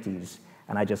 1820s,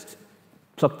 and I just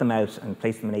plucked them out and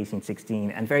placed them in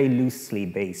 1816, and very loosely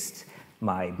based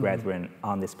my brethren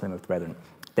on this Plymouth Brethren.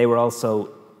 They were also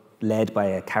led by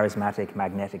a charismatic,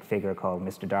 magnetic figure called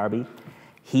Mr. Darby.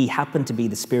 He happened to be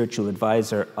the spiritual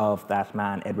advisor of that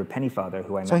man, Edward Pennyfather,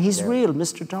 who I met. So he's real,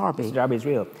 Mr. Darby. Mr. Darby is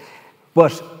real.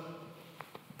 But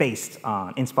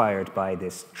inspired by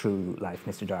this true life,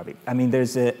 Mr. Darby. I mean,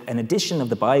 there's an edition of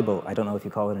the Bible, I don't know if you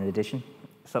call it an edition,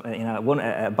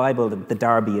 a Bible, the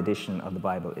Darby edition of the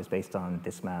Bible is based on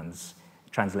this man's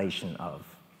translation of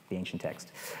the ancient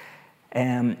text.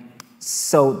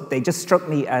 So they just struck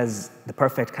me as the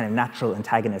perfect kind of natural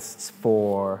antagonists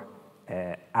for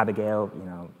Abigail,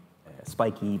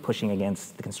 spiky, pushing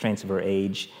against the constraints of her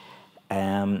age.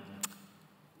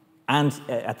 And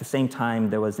at the same time,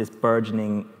 there was this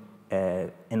burgeoning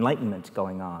Enlightenment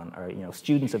going on, or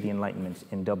students of the Enlightenment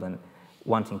in Dublin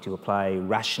wanting to apply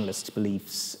rationalist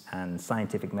beliefs and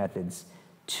scientific methods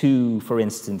to, for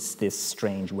instance, this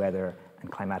strange weather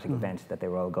and climatic event that they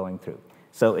were all going through.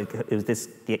 So it was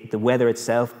the weather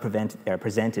itself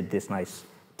presented this nice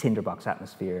tinderbox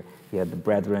atmosphere. You had the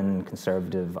brethren,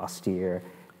 conservative, austere,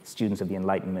 students of the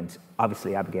Enlightenment.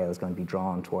 Obviously, Abigail is going to be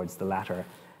drawn towards the latter.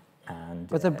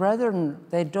 But the brethren,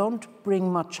 they don't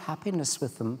bring much happiness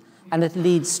with them, and it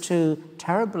leads to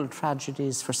terrible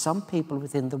tragedies for some people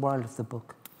within the world of the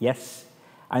book. Yes,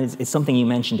 and it's something you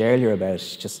mentioned earlier about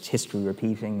just history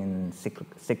repeating and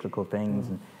cyclical things.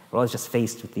 And we're always just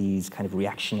faced with these kind of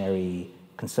reactionary,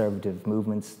 conservative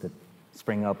movements that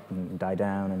spring up and die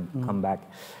down and come back.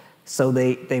 So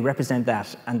they represent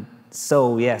that. And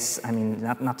so, yes, I mean,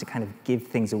 not to kind of give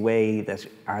things away that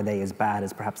are they as bad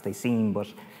as perhaps they seem, but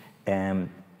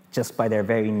just by their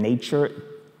very nature,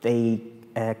 they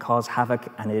cause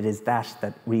havoc, and it is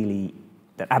that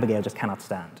Abigail just cannot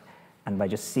stand. And by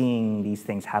just seeing these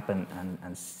things happen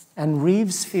and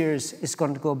Reeves fears is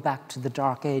going to go back to the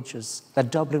Dark Ages,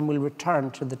 that Dublin will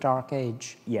return to the Dark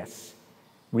Age. Yes.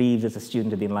 Reeves, as a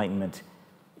student of the Enlightenment,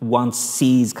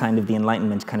 sees kind of the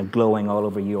Enlightenment kind of glowing all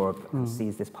over Europe, and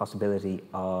sees this possibility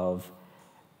of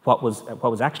what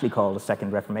was actually called a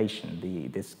Second Reformation,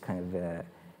 this kind of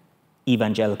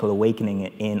evangelical awakening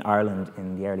in Ireland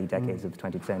in the early decades of the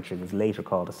 20th century was later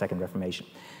called a Second Reformation.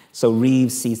 So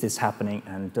Reeves sees this happening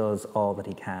and does all that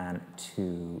he can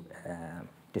to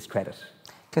discredit.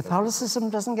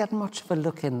 Catholicism doesn't get much of a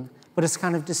look in, but it's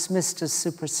kind of dismissed as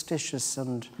superstitious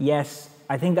and... Yes,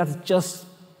 I think that's just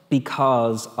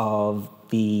because of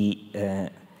the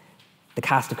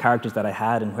cast of characters that I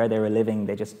had and where they were living.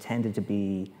 They just tended to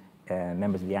be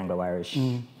members of the Anglo-Irish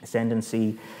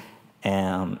ascendancy.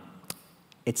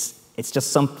 It's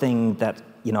just something that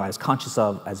I was conscious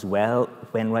of as well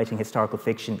when writing historical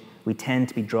fiction. We tend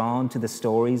to be drawn to the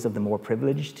stories of the more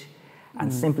privileged,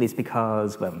 and simply it's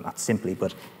because, well, not simply,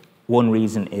 but one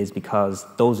reason is because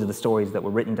those are the stories that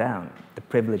were written down. The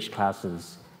privileged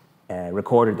classes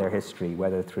recorded their history,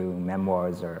 whether through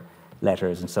memoirs or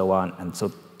letters and so on, and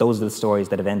so those are the stories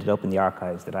that have ended up in the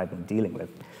archives that I've been dealing with.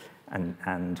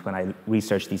 And when I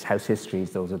research these house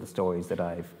histories, those are the stories that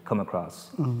I've come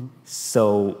across.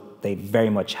 So they very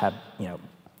much have, you know,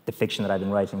 the fiction that I've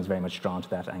been writing is very much drawn to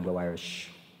that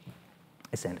Anglo-Irish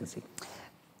ascendancy.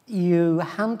 You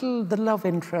handle the love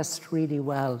interest really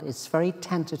well. It's very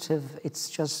tentative. It's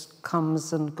just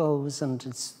comes and goes, and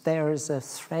it's there as a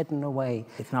thread in a way.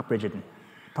 It's not Bridgerton.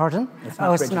 Pardon? It's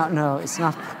not it's not. No, it's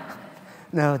not.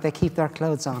 No, they keep their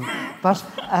clothes on.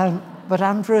 But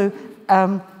Andrew,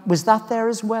 was that there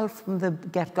as well from the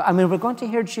get-go? I mean, we're going to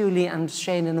hear Julie and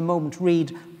Shane in a moment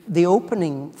read the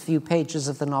opening few pages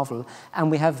of the novel, and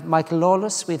we have Michael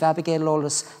Lawless, we have Abigail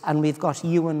Lawless, and we've got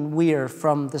Ewan Weir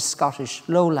from the Scottish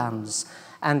Lowlands,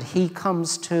 and he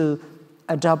comes to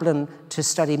Dublin to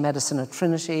study medicine at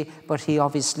Trinity, but he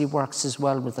obviously works as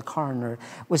well with the coroner.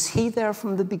 Was he there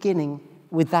from the beginning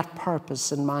with that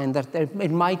purpose in mind, that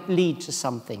it might lead to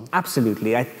something?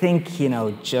 Absolutely. I think, you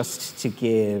know, just to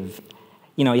give,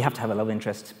 you know, you have to have a love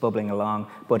interest bubbling along,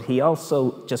 but he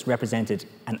also just represented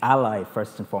an ally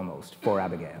first and foremost for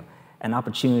Abigail, an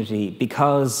opportunity,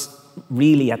 because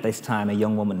really at this time a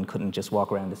young woman couldn't just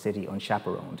walk around the city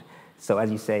unchaperoned. So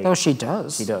as you say... Oh, she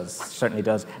does. She does, certainly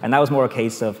does. And that was more a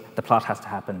case of the plot has to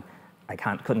happen. I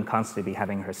couldn't constantly be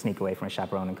having her sneak away from a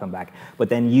chaperone and come back. But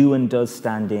then Ewan does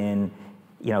stand in.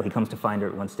 You know, he comes to find her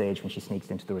at one stage when she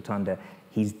sneaks into the rotunda.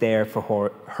 He's there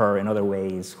for her in other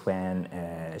ways when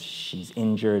she's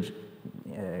injured,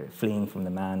 fleeing from the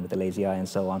man with the lazy eye and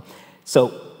so on.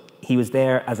 So he was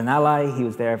there as an ally, he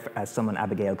was there as someone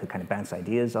Abigail could kind of bounce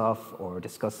ideas off or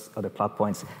discuss other plot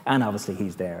points, and obviously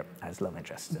he's there as love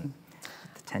interest, and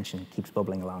the tension keeps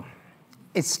bubbling along.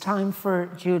 It's time for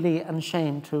Julie and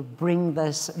Shane to bring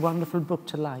this wonderful book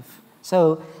to life.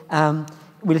 So,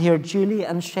 we'll hear Julie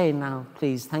and Shane now,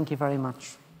 please. Thank you very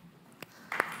much.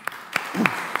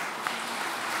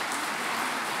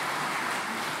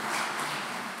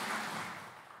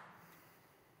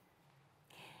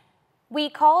 We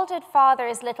called it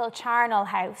Father's little charnel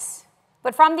house,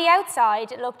 but from the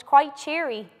outside it looked quite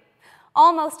cheery,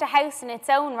 almost a house in its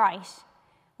own right,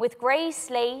 with grey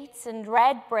slates and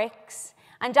red bricks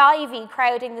and ivy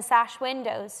crowding the sash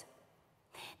windows.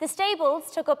 The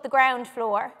stables took up the ground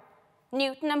floor.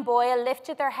 Newton and Boyle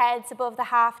lifted their heads above the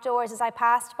half doors as I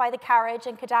passed by the carriage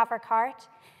and cadaver cart.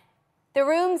 The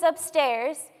rooms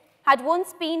upstairs had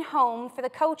once been home for the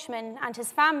coachman and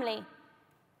his family,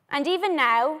 and even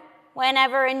now,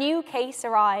 whenever a new case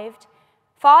arrived,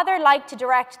 Father liked to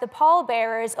direct the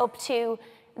pallbearers up to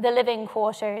the living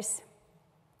quarters.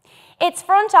 Its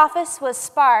front office was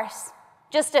sparse,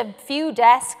 just a few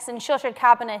desks and shuttered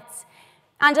cabinets,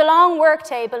 and a long work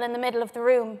table in the middle of the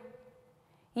room.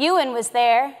 Ewan was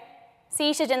there,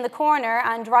 seated in the corner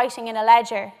and writing in a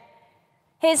ledger.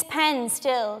 His pen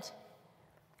stilled.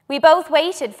 We both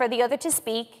waited for the other to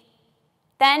speak,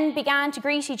 then began to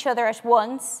greet each other at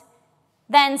once,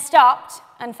 then stopped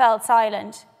and fell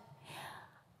silent.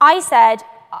 I said,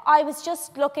 I was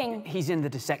just looking... He's in the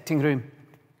dissecting room.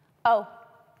 Oh,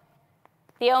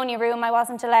 the only room I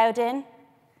wasn't allowed in.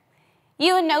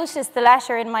 Ewan noticed the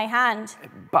letter in my hand.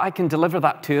 But I can deliver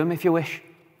that to him if you wish.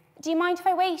 Do you mind if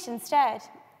I wait instead?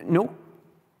 No,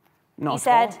 not he at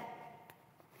said. all.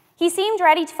 He seemed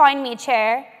ready to find me a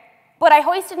chair, but I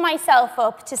hoisted myself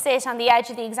up to sit on the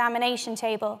edge of the examination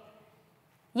table.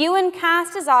 Ewan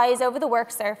cast his eyes over the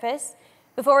work surface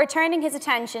before returning his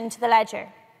attention to the ledger.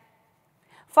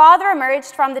 Father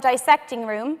emerged from the dissecting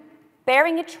room,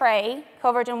 bearing a tray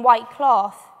covered in white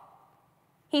cloth.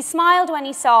 He smiled when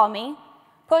he saw me,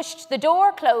 pushed the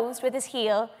door closed with his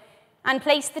heel, and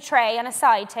placed the tray on a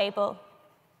side table.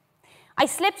 I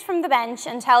slipped from the bench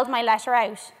and held my letter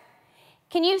out.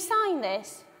 Can you sign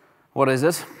this? What is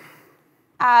it?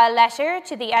 A letter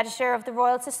to the editor of the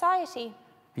Royal Society.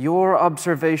 Your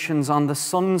observations on the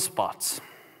sunspots.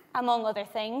 Among other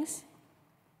things.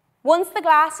 Once the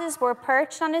glasses were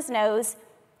perched on his nose,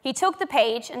 he took the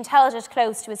page and held it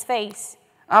close to his face.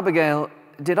 Abigail,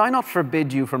 did I not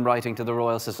forbid you from writing to the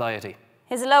Royal Society?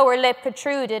 His lower lip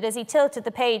protruded as he tilted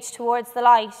the page towards the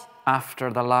light.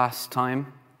 After the last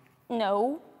time?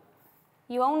 No.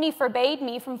 You only forbade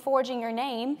me from forging your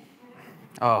name.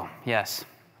 Oh, yes,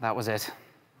 that was it.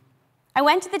 I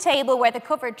went to the table where the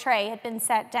covered tray had been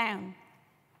set down.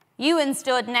 Ewan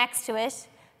stood next to it,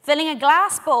 filling a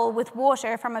glass bowl with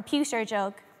water from a pewter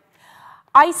jug.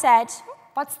 I said,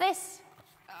 "What's this?"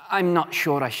 I'm not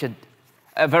sure I should...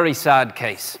 A very sad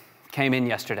case. Came in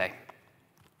yesterday.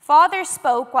 Father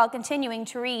spoke while continuing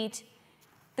to read,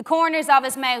 the corners of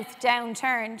his mouth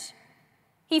downturned.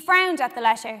 He frowned at the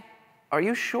letter. Are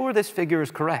you sure this figure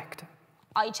is correct?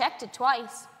 I checked it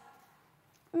twice.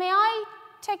 May I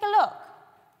take a look?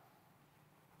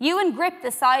 Ewan gripped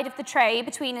the side of the tray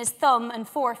between his thumb and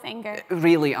forefinger.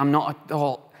 Really, I'm not at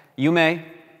all. You may.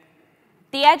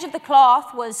 The edge of the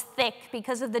cloth was thick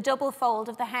because of the double fold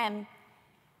of the hem.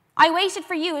 I waited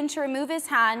for Ewan to remove his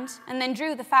hand and then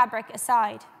drew the fabric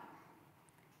aside.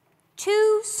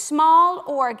 2 small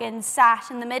organs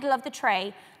sat in the middle of the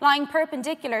tray, lying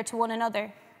perpendicular to one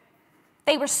another.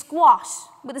 They were squat,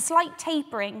 with a slight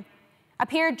tapering,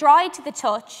 appeared dry to the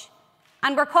touch,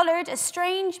 and were coloured a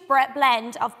strange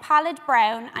blend of pallid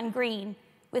brown and green,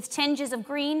 with tinges of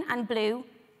green and blue.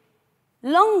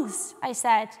 Lungs, I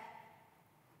said.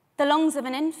 The lungs of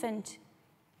an infant.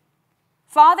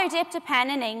 Father dipped a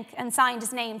pen in ink and signed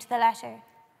his name to the letter.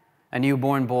 A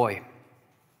newborn boy.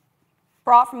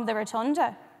 Brought from the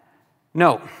rotunda?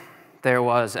 No, there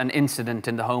was an incident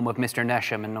in the home of Mr.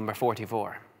 Nesham in number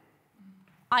 44.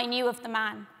 I knew of the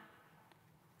man.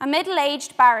 A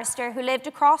middle-aged barrister who lived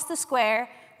across the square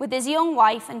with his young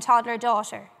wife and toddler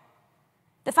daughter.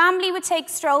 The family would take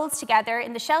strolls together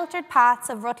in the sheltered paths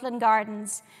of Rutland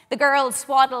Gardens, the girls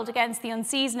swaddled against the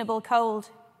unseasonable cold.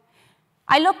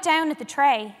 I looked down at the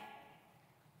tray.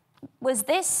 Was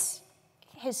this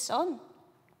his son?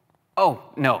 Oh,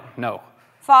 no, no.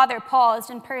 Father paused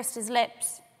and pursed his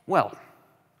lips. Well,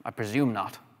 I presume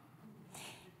not.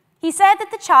 He said that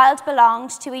the child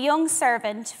belonged to a young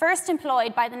servant first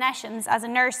employed by the Neshams as a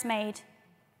nursemaid.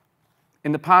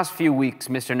 In the past few weeks,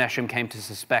 Mr. Nesham came to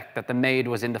suspect that the maid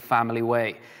was in the family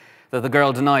way, though the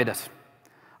girl denied it.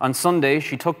 On Sunday,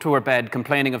 she took to her bed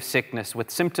complaining of sickness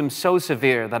with symptoms so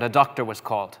severe that a doctor was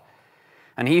called,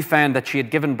 and he found that she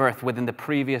had given birth within the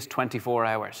previous 24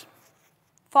 hours.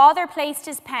 Father placed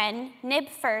his pen, nib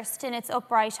first, in its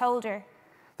upright holder.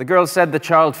 The girl said the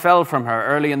child fell from her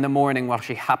early in the morning while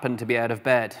she happened to be out of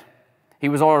bed. He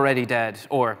was already dead,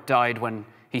 or died when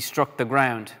he struck the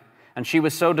ground, and she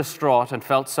was so distraught and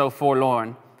felt so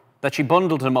forlorn that she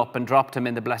bundled him up and dropped him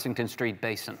in the Blessington Street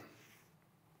basin.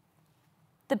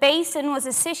 The basin was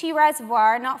a city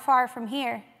reservoir not far from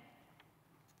here.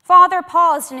 Father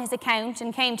paused in his account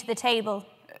and came to the table.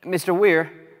 Mr. Weir,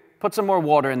 put some more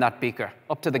water in that beaker,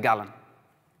 up to the gallon.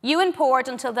 Ewan poured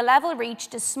until the level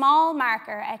reached a small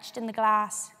marker etched in the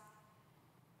glass.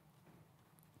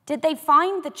 Did they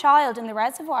find the child in the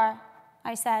reservoir?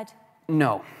 I said.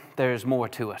 No, there's more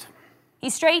to it. He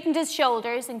straightened his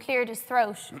shoulders and cleared his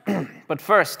throat. But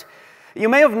first, you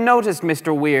may have noticed,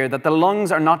 Mr. Weir, that the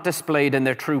lungs are not displayed in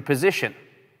their true position.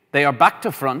 They are back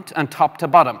to front and top to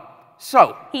bottom.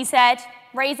 So, he said,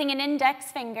 raising an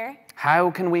index finger. How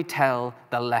can we tell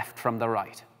the left from the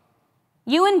right?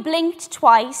 Ewan blinked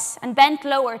twice and bent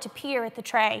lower to peer at the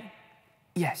tray.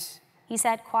 Yes, he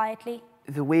said quietly.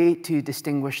 The way to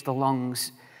distinguish the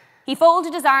lungs. He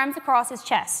folded his arms across his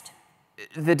chest.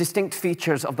 The distinct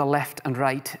features of the left and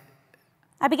right.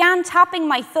 I began tapping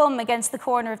my thumb against the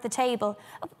corner of the table.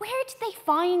 Where did they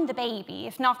find the baby,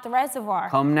 if not the reservoir?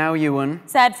 Come now, Ewan,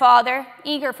 said Father,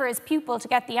 eager for his pupil to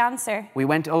get the answer. We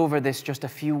went over this just a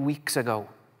few weeks ago.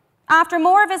 After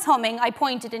more of his humming, I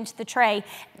pointed into the tray.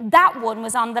 That one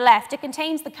was on the left. It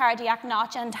contains the cardiac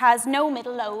notch and has no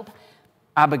middle lobe.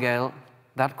 Abigail,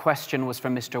 that question was for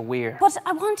Mr. Weir. But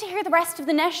I want to hear the rest of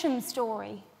the Nesham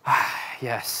story.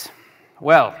 Yes.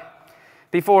 Well,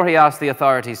 before he asked the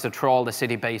authorities to trawl the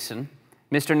city basin,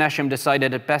 Mr. Nesham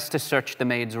decided it best to search the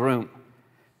maid's room.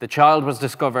 The child was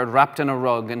discovered wrapped in a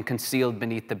rug and concealed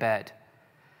beneath the bed.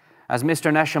 As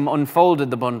Mr. Nesham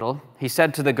unfolded the bundle, he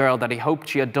said to the girl that he hoped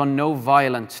she had done no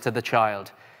violence to the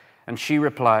child, and she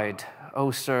replied,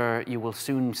 "Oh, sir, you will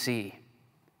soon see."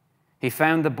 He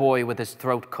found the boy with his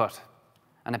throat cut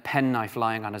and a penknife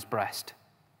lying on his breast.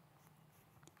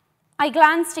 I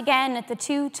glanced again at the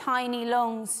 2 tiny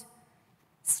lungs,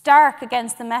 stark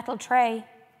against the metal tray.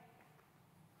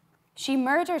 She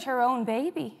murdered her own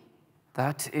baby.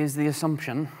 That is the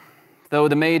assumption, though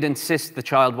the maid insists the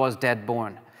child was dead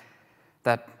born,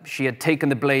 that she had taken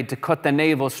the blade to cut the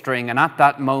navel string, and at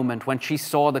that moment, when she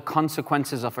saw the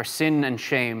consequences of her sin and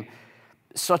shame,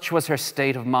 such was her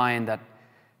state of mind that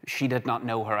she did not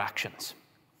know her actions.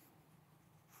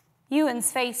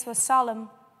 Ewan's face was solemn.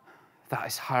 That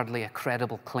is hardly a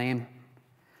credible claim.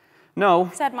 No,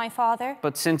 said my father.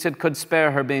 But since it could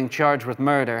spare her being charged with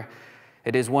murder,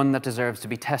 it is one that deserves to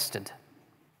be tested.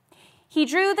 He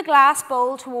drew the glass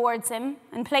bowl towards him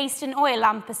and placed an oil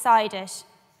lamp beside it.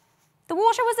 The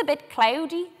water was a bit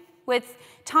cloudy, with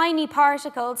tiny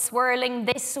particles swirling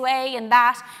this way and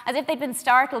that, as if they'd been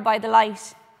startled by the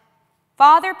light.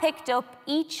 Father picked up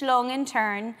each lung in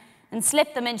turn and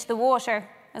slipped them into the water,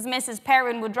 as Mrs.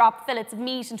 Perrin would drop fillets of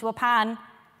meat into a pan.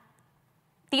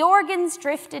 The organs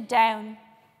drifted down.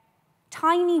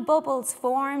 Tiny bubbles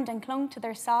formed and clung to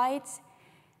their sides.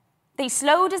 They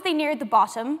slowed as they neared the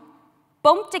bottom,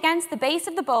 bumped against the base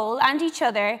of the bowl and each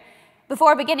other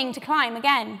before beginning to climb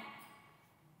again.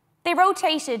 They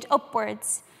rotated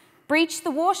upwards, breached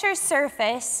the water's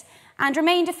surface, and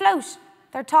remained afloat,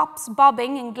 their tops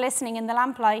bobbing and glistening in the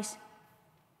lamplight.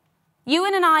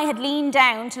 Ewan and I had leaned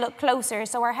down to look closer,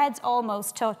 so our heads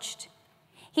almost touched.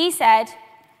 He said,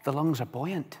 The lungs are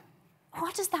buoyant.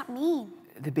 "What does that mean?"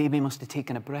 The baby must have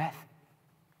taken a breath.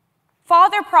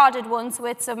 Father prodded once so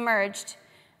it submerged,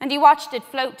 and he watched it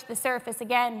float to the surface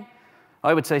again.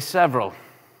 I would say several.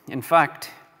 In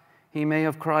fact, he may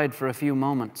have cried for a few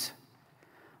moments.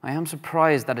 I am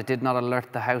surprised that it did not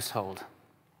alert the household.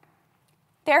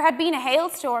 There had been a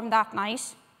hailstorm that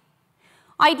night.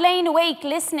 I'd lain awake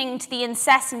listening to the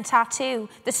incessant tattoo.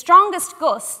 The strongest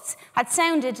gusts had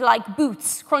sounded like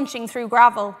boots crunching through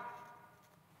gravel.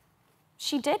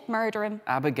 She did murder him.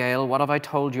 Abigail, what have I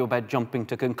told you about jumping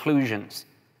to conclusions?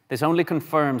 This only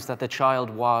confirms that the child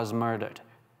was murdered.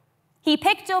 He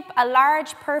picked up a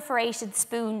large perforated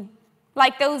spoon,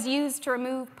 like those used to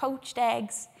remove poached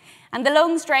eggs, and the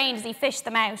lungs drained as he fished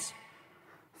them out.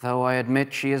 Though I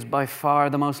admit she is by far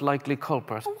the most likely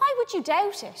culprit. Well, why would you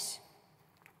doubt it?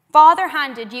 Father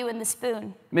handed Ewan the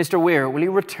spoon. Mr. Weir, will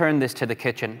you return this to the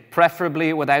kitchen,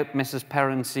 preferably without Mrs.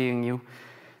 Perrin seeing you?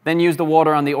 Then use the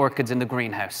water on the orchids in the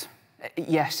greenhouse.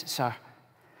 Yes, sir.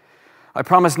 I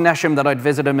promised Nesham that I'd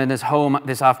visit him in his home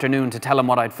this afternoon to tell him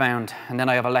what I'd found, and then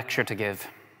I have a lecture to give.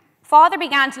 Father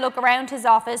began to look around his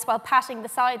office while patting the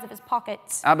sides of his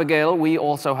pockets. Abigail, we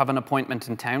also have an appointment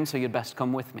in town, so you'd best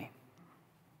come with me.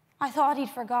 I thought he'd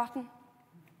forgotten.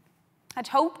 I'd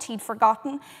hoped he'd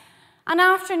forgotten. An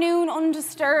afternoon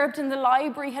undisturbed in the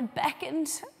library had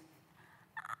beckoned.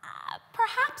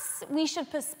 Perhaps we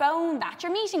should postpone that.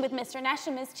 Your meeting with Mr.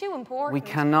 Nesham is too important. We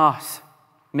cannot.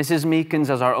 Mrs. Meekins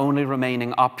is our only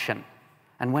remaining option.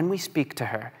 And when we speak to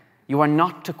her, you are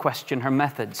not to question her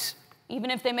methods. Even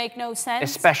if they make no sense?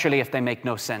 Especially if they make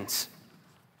no sense.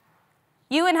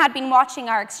 Ewan had been watching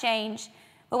our exchange,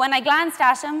 but when I glanced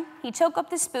at him, he took up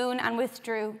the spoon and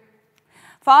withdrew.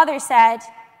 Father said,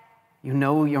 You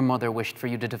know your mother wished for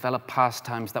you to develop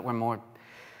pastimes that were more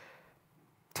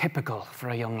typical for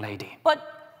a young lady. But...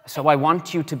 So I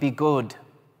want you to be good.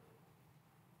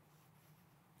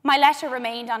 My letter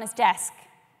remained on his desk,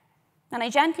 and I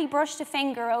gently brushed a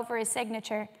finger over his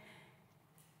signature.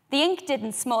 The ink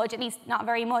didn't smudge, at least not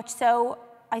very much, so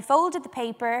I folded the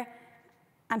paper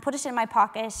and put it in my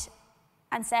pocket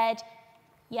and said,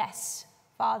 Yes,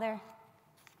 Father.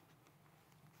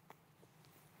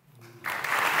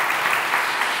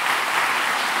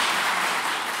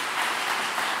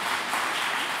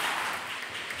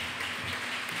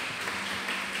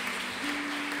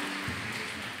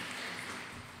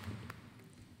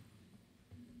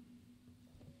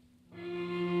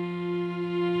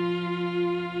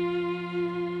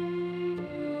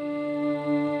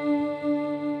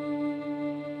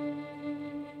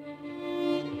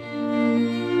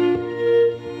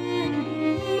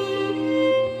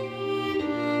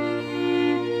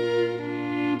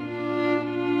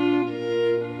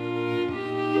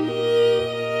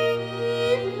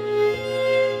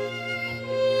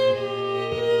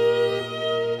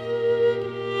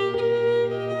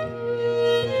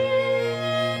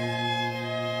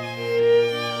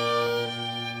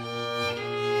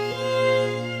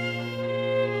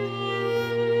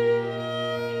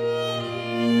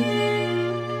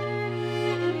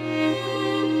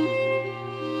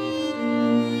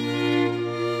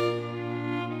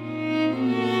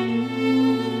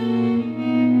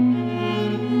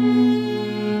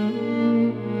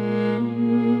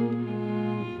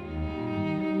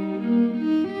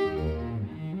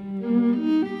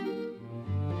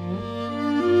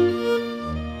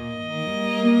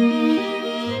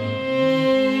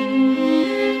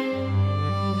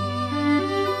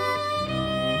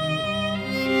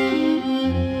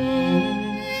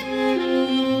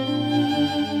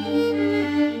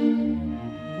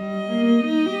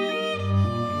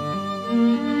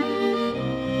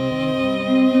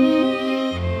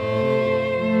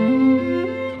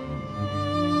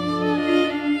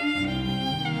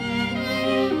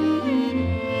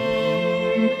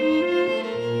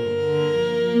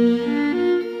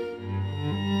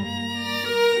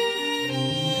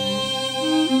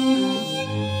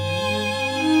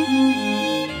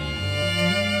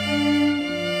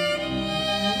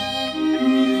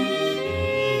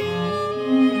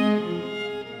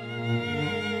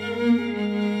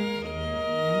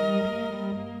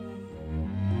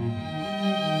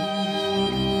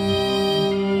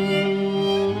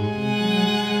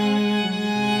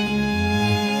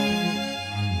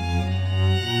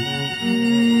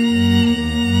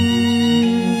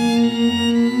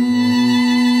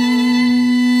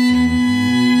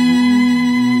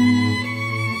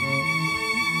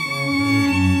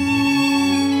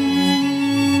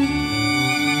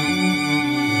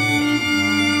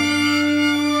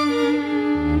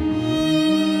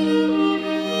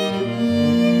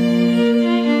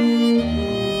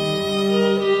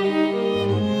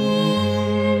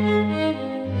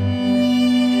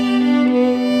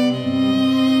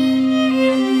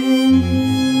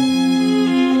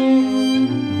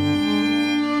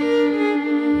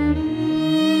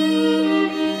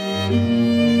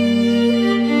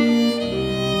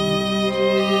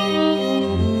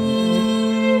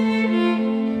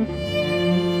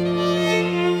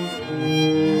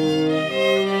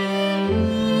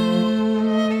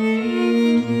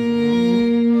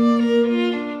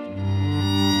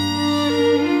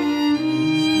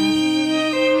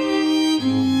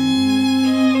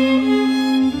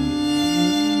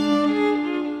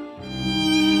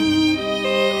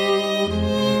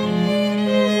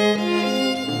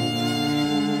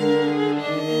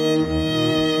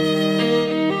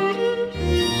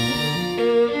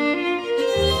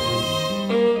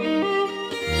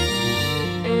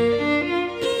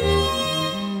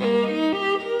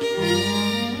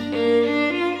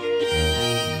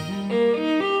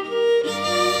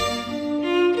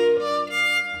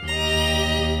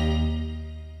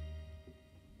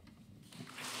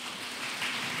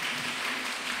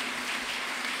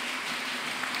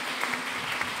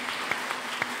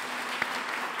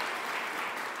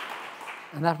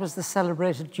 And that was the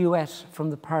celebrated duet from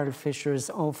the Pearl Fishers,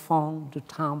 Au fond du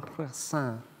temps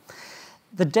présent.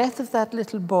 The death of that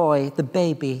little boy, the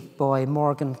baby boy,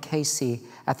 Morgan Casey,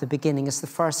 at the beginning is the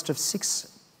first of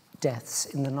 6 deaths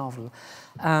in the novel.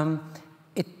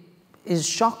 It is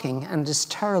shocking and is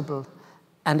terrible,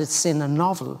 and it's in a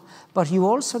novel. But you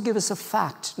also give us a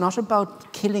fact, not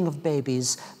about killing of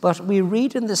babies, but we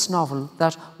read in this novel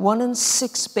that 1 in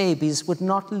 6 babies would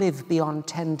not live beyond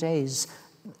 10 days.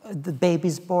 The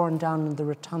babies born down in the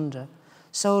rotunda.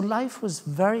 So life was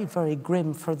very, very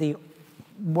grim for the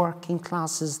working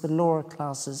classes, the lower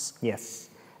classes. Yes,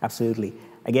 absolutely.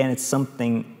 Again, it's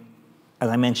something, as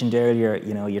I mentioned earlier,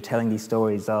 you know, you're telling these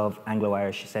stories of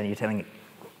Anglo-Irish descent, you're telling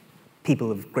people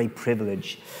of great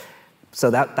privilege. So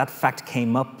that fact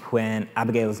came up when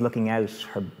Abigail was looking out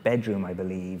her bedroom, I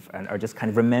believe, or just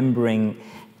kind of remembering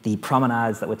the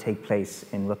promenades that would take place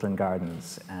in Rutland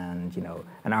Gardens, and, you know,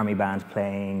 an army band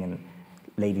playing and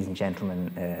ladies and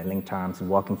gentlemen linked arms and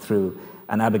walking through.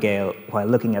 And Abigail, while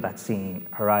looking at that scene,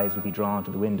 her eyes would be drawn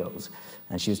to the windows,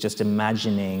 and she was just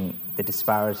imagining the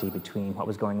disparity between what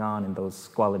was going on in those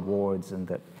squalid wards and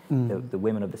the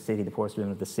women of the city, the poorest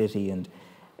women of the city, and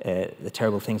the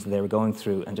terrible things that they were going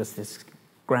through, and just this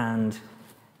grand,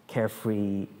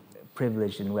 carefree,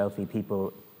 privileged and wealthy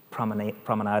people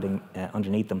promenading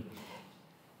underneath them.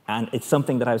 And it's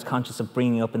something that I was conscious of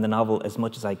bringing up in the novel as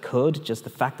much as I could, just the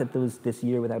fact that there was this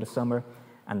year without a summer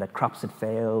and that crops had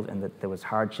failed and that there was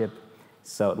hardship.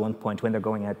 So at one point when they're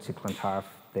going out to Clontarf,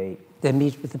 they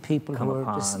meet with the people who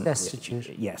are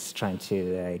destitute. Yes, trying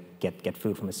to get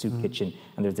food from a soup kitchen.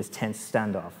 And there's this tense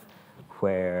standoff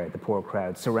where the poor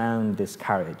crowd surround this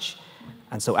carriage.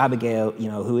 And so Abigail, you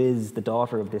know, who is the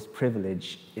daughter of this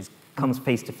privilege, comes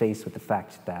face to face with the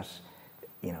fact that,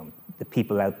 you know, the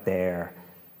people out there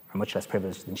are much less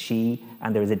privileged than she,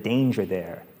 and there is a danger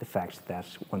there, the fact that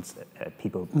once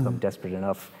people become desperate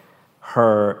enough,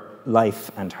 her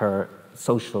life and her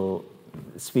social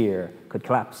sphere could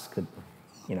collapse,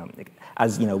 you know,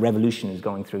 as, you know, revolution is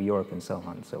going through Europe and so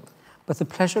on. So. But the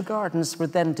pleasure gardens were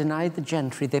then denied the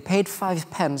gentry. They paid 5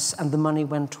 pence and the money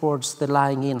went towards the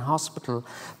lying-in hospital.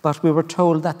 But we were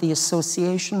told that the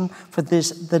Association for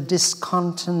the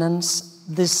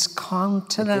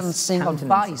Discountenancing of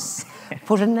Vice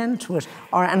put an end to it.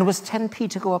 And it was 10p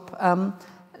to go up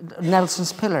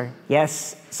Nelson's Pillar.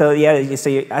 Yes. So, yeah,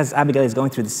 as Abigail is going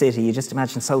through the city, you just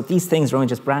imagine, so these things are only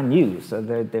just brand new. So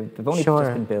they've only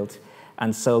just been built.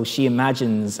 And so she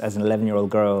imagines, as an 11-year-old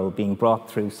girl, being brought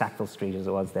through Sackville Street, as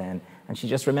it was then, and she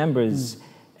just remembers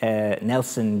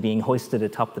Nelson being hoisted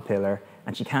atop the pillar,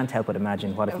 and she can't help but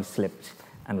imagine what if he slipped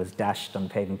and was dashed on the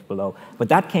pavement below. But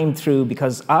that came through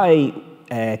because I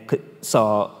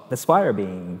saw the spire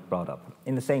being brought up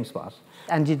in the same spot.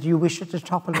 And did you wish it to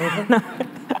topple over?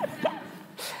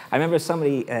 I remember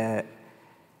somebody,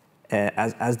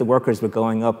 as the workers were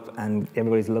going up, and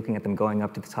everybody's looking at them going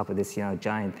up to the top of this, you know,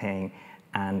 giant thing,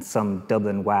 and some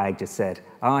Dublin wag just said,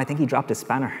 "Oh, I think he dropped a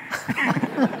spanner."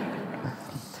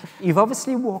 You've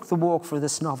obviously walked the walk for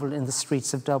this novel in the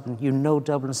streets of Dublin. You know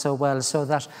Dublin so well, so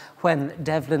that when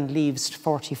Devlin leaves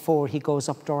 44, he goes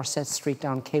up Dorset Street,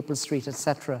 down Capel Street,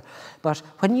 etc. But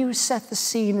when you set the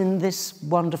scene in this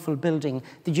wonderful building,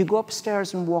 did you go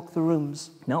upstairs and walk the rooms?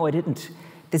 No, I didn't.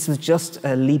 This was just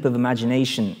a leap of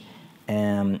imagination.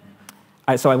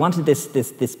 So I wanted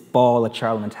this ball at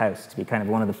Charlemont House to be kind of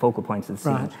one of the focal points of the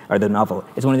scene, or the novel.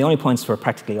 It's one of the only points where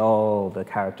practically all the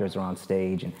characters are on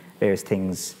stage and various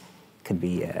things could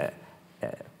be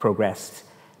progressed.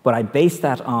 But I based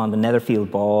that on the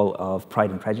Netherfield Ball of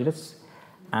Pride and Prejudice.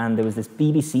 And there was this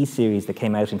BBC series that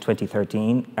came out in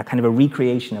 2013, a kind of a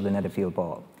recreation of the Netherfield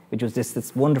Ball, which was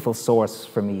this wonderful source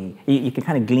for me. You can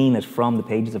kind of glean it from the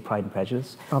pages of Pride and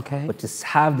Prejudice. Okay. But to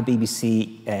have the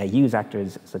BBC use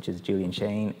actors such as Julian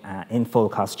Shane in full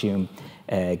costume,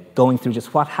 going through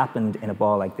just what happened in a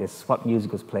ball like this, what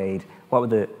music was played, what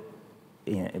were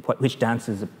which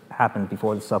dances happened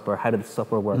before the supper, how did the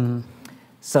supper work.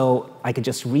 So I could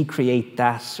just recreate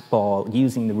that ball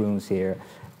using the rooms here.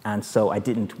 And so I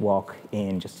didn't walk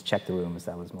in just to check the rooms,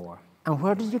 that was more. And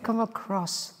where did you come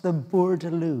across the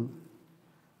bourdaloue?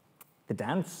 The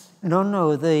dance?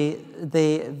 No, the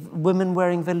women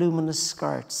wearing voluminous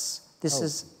skirts. This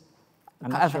is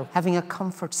having a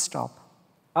comfort stop.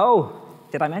 Oh,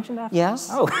 did I mention that? Yes.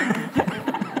 Oh.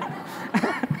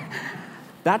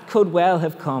 That could well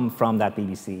have come from that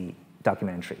BBC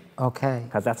documentary. Okay.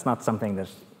 Because that's not something that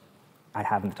I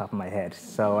have on the top of my head.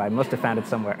 So I must have found it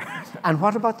somewhere. And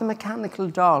what about the mechanical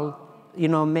doll, you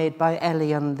know, made by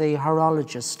Ellie and the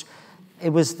horologist?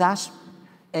 It was that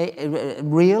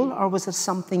real, or was it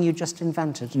something you just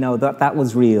invented? No, that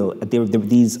was real. There were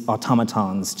these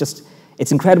automatons.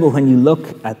 It's incredible when you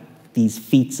look at these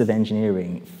feats of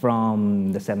engineering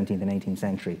from the 17th and 18th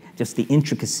century, just the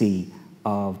intricacy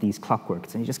of these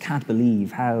clockworks, and you just can't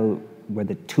believe how were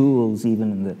the tools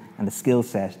even and the skill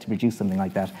set to produce something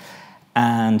like that.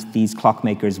 And these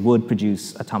clockmakers would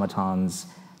produce automatons,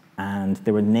 and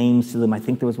there were names to them. I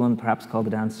think there was one perhaps called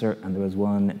the Dancer, and there was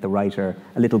one, the Writer,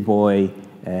 a little boy,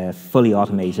 fully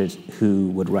automated, who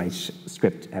would write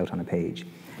script out on a page.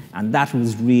 And that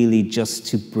was really just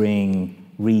to bring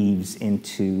Reeves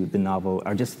into the novel,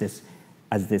 or just this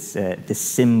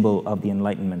symbol of the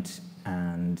Enlightenment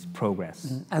and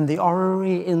progress. And the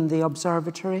orrery in the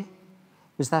observatory,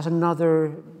 was that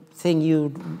another thing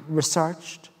you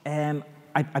researched?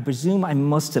 I presume I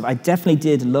must have. I definitely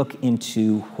did look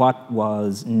into what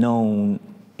was known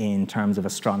in terms of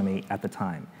astronomy at the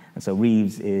time. And so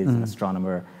Reeves is an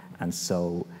astronomer, and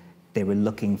so they were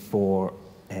looking for,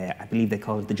 I believe they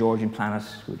called it the Georgian planet,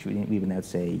 which we would now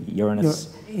say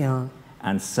Uranus. Yeah.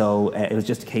 And so it was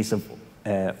just a case of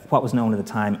what was known at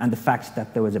the time, and the fact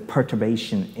that there was a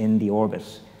perturbation in the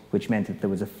orbit, which meant that there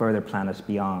was a further planet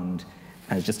beyond,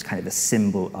 and it's just kind of a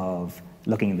symbol of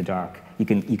looking in the dark. You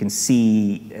can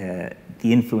see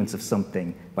the influence of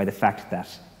something by the fact that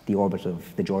the orbit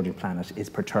of the Georgian planet is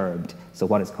perturbed. So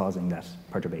what is causing that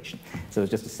perturbation? So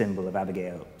it's just a symbol of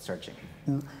Abigail searching.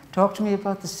 Talk to me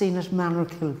about the scene at Manor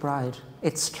Kilbride.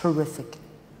 It's terrific.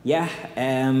 Yeah,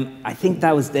 I think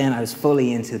that was then I was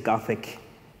fully into Gothic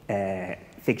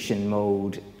fiction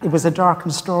mode. It was a dark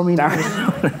and stormy night.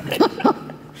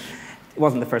 It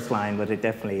wasn't the first line, but it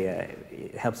definitely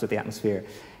helps with the atmosphere.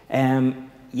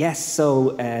 Yes,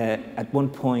 so at one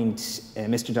point,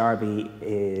 Mr. Darby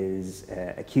is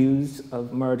accused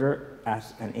of murder at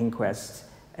an inquest.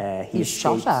 He's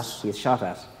shot at. He is shot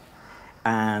at,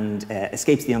 and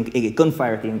escapes the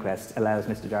gunfire at the inquest allows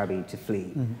Mr. Darby to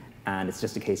flee, and it's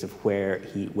just a case of where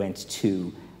he went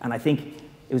to. And I think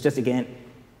it was just, again,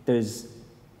 there's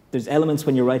elements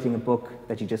when you're writing a book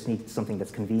that you just need something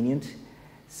that's convenient.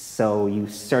 So you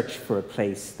search for a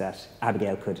place that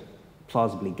Abigail could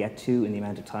plausibly get to in the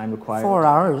amount of time required. 4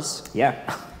 hours. Yeah,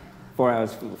 4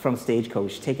 hours from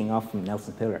Stagecoach, taking off from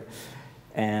Nelson Pillar.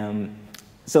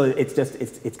 So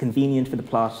it's convenient for the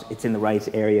plot. It's in the right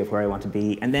area of where I want to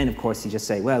be. And then, of course, you just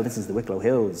say, well, this is the Wicklow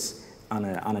Hills on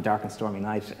a dark and stormy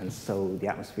night, and so the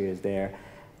atmosphere is there.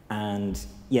 And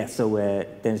yeah, so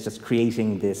then it's just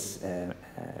creating this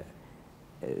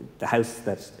the house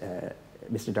that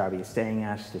Mr. Darby is staying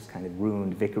at, this kind of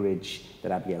ruined vicarage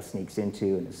that Abigail sneaks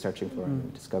into and is searching for him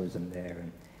and discovers him there.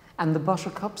 And the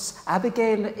buttercups.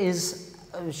 Abigail is,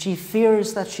 she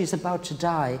fears that she's about to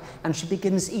die, and she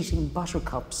begins eating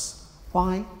buttercups.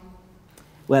 Why?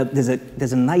 Well, there's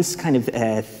a nice kind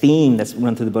of theme that's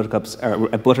run through the buttercups, or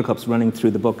buttercups running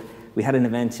through the book. We had an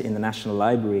event in the National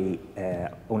Library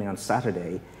only on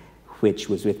Saturday, which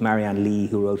was with Marianne Lee,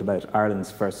 who wrote about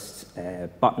Ireland's first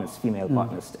botanist, female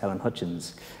botanist, Ellen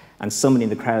Hutchins. And somebody in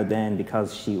the crowd then,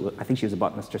 because I think she was a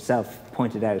botanist herself,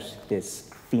 pointed out this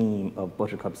theme of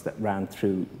buttercups that ran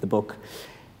through the book.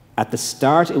 At the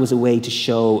start, it was a way to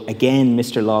show, again,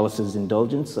 Mr. Lawless's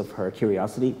indulgence of her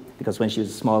curiosity, because when she was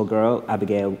a small girl,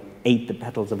 Abigail ate the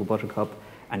petals of a buttercup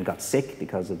and got sick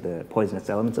because of the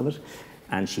poisonous elements of it.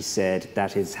 And she said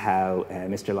that is how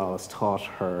Mr. Lawless taught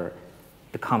her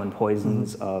the common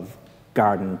poisons of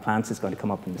garden plants. Is going to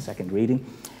come up in the second reading.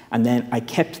 And then I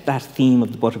kept that theme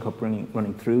of the buttercup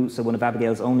running through. So one of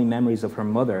Abigail's only memories of her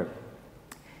mother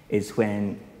is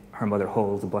when her mother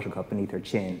holds a buttercup beneath her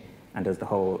chin and does the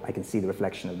whole, I can see the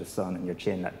reflection of the sun in your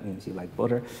chin, that means you like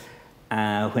butter.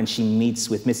 When she meets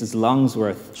with Mrs.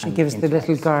 Longsworth. She gives the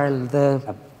little girl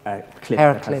the a clip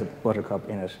hair that clip. has a buttercup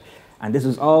in it. And this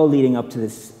was all leading up to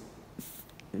this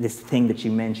thing that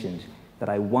you mentioned, that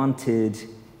I wanted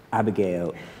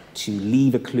Abigail to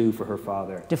leave a clue for her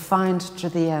father. Defined to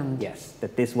the end. Yes,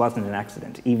 that this wasn't an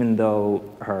accident. Even though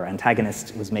her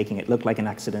antagonist was making it look like an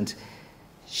accident,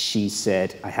 she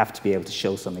said, I have to be able to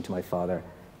show something to my father.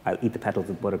 I'll eat the petals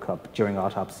of buttercup during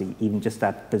autopsy. Even just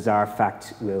that bizarre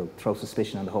fact will throw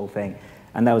suspicion on the whole thing.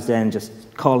 And that was then just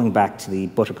calling back to the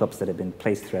buttercups that had been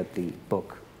placed throughout the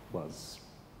book, was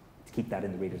to keep that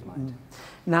in the reader's mind.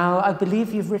 Now, I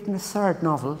believe you've written a third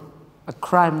novel, a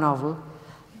crime novel,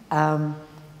 and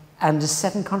it's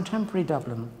set in contemporary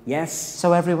Dublin. Yes.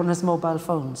 So everyone has mobile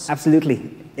phones.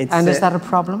 Absolutely. And is that a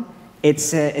problem?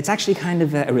 It's actually kind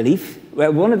of a relief.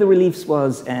 Well, one of the reliefs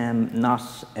was not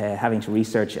having to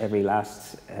research every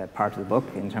last part of the book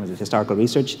in terms of historical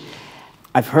research.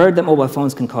 I've heard that mobile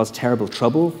phones can cause terrible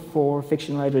trouble for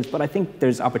fiction writers, but I think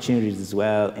there's opportunities as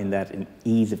well in that in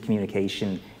ease of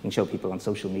communication. You can show people on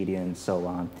social media and so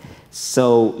on.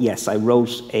 So yes, I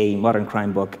wrote a modern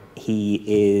crime book. He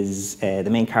is, the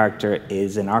main character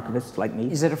is an archivist like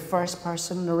me. Is it a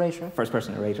first-person narrator?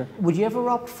 First-person narrator. Would you ever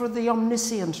opt for the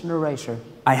omniscient narrator?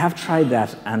 I have tried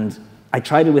that, and I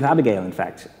tried it with Abigail, in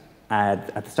fact.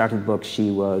 At the start of the book,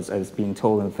 I was being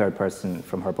told in the third person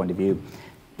from her point of view,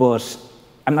 but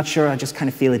I'm not sure, I just kind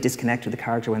of feel a disconnect with the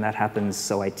character when that happens,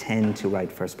 so I tend to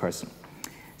write first person.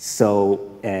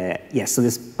 So, so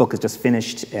this book is just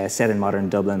finished, set in modern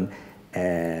Dublin.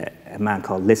 A man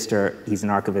called Lister, he's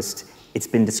an archivist. It's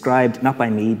been described, not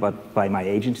by me, but by my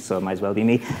agent, so it might as well be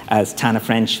me, as Tana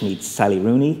French meets Sally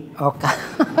Rooney. Okay.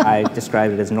 I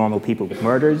described it as normal people with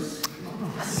murders.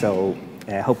 So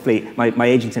hopefully, my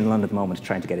agent's in London at the moment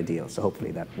trying to get a deal, so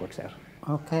hopefully that works out.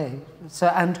 Okay. So,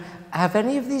 and have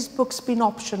any of these books been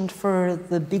optioned for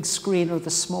the big screen or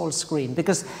the small screen?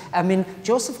 Because, I mean,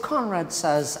 Joseph Conrad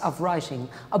says of writing,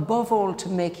 above all, to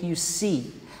make you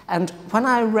see. And when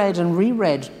I read and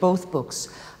reread both books,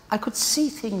 I could see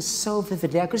things so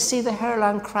vividly. I could see the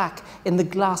hairline crack in the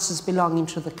glasses belonging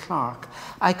to the clerk.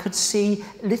 I could see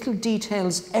little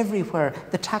details everywhere.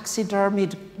 The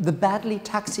badly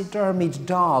taxidermied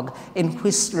dog in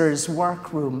Whistler's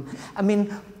workroom. I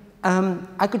mean,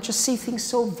 I could just see things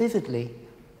so vividly.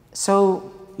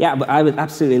 So yeah, but I would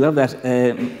absolutely love that.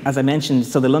 As I mentioned,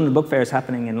 so the London Book Fair is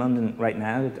happening in London right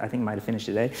now. I think it might have finished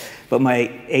today. But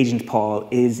my agent, Paul,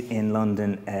 is in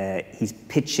London. He's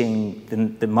pitching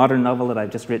the modern novel that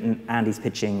I've just written, and he's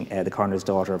pitching The Coroner's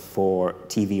Daughter for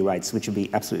TV rights, which would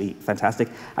be absolutely fantastic.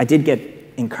 I did get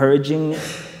encouraging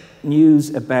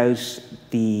news about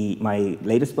my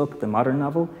latest book, the modern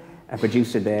novel. A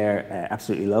producer there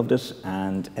absolutely loved it,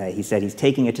 and he said he's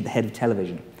taking it to the head of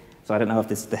television. So I don't know if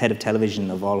this is the head of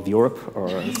television of all of Europe or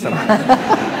something.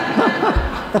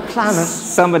 The planet.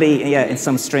 Somebody, in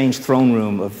some strange throne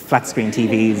room of flat screen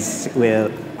TVs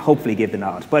will hopefully give the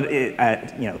nod. But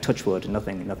touch wood,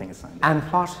 nothing is signed. And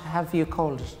what have you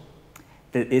called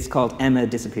it? It's called Emma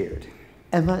Disappeared.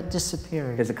 Emma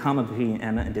Disappeared. There's a comma between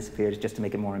Emma and Disappeared just to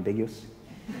make it more ambiguous.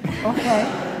 Okay.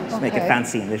 Just make it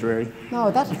fancy and literary. No,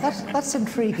 that's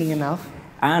intriguing enough.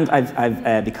 And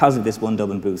I've because of this One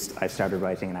Dublin boost, I've started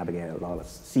writing an Abigail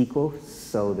Lawless sequel,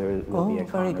 so there will be a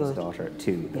Coroner's Daughter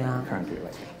too that I'm currently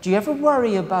writing. Do you ever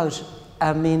worry about,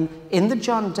 in the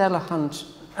John Delahunt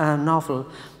novel,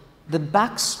 the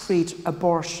backstreet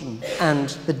abortion and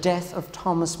the death of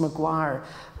Thomas Maguire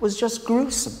was just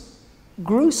gruesome,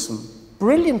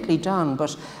 brilliantly done,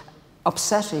 but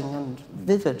upsetting and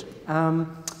vivid.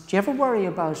 Do you ever worry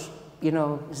about,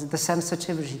 is it the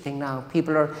sensitivity thing now?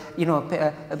 People are,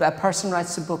 a person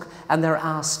writes a book and they're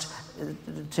asked,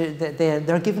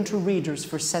 they're given to readers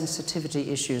for sensitivity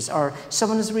issues, or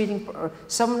someone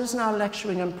is now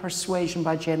lecturing on Persuasion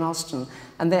by Jane Austen,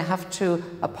 and they have to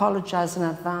apologize in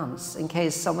advance in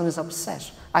case someone is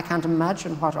upset. I can't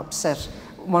imagine what upset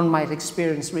one might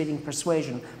experience reading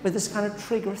Persuasion with this kind of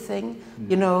trigger thing.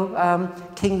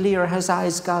 King Lear has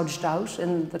eyes gouged out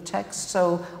in the text,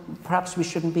 so perhaps we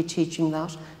shouldn't be teaching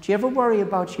that. Do you ever worry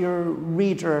about your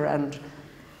reader? And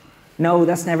no,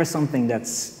 that's never something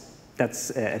that's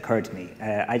occurred to me.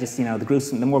 I just, the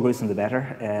more gruesome, the better.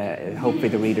 Hopefully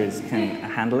the readers can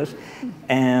handle it.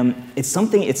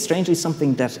 It's strangely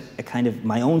something that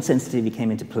my own sensitivity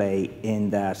came into play in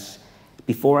that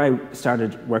before I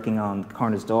started working on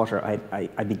Coroner's Daughter, I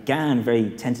very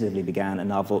tentatively began a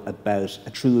novel about a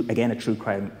true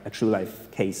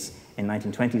life case in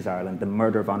 1920s Ireland, the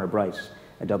murder of Honor Bright,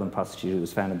 a Dublin prostitute who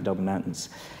was found in the Dublin Mountains.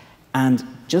 And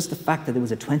just the fact that it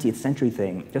was a 20th century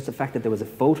thing, just the fact that there was a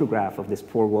photograph of this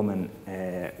poor woman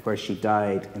where she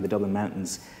died in the Dublin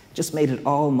Mountains, just made it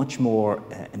all much more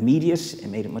immediate, it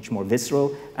made it much more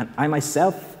visceral, and I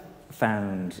myself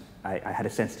found I had a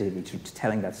sensitivity to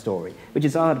telling that story, which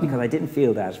is odd because I didn't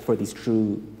feel that for these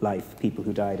true life people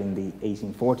who died in the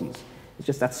 1840s. It's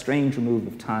just that strange remove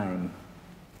of time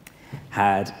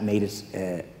had made it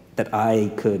that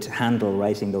I could handle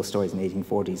writing those stories in the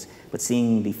 1840s, but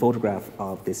seeing the photograph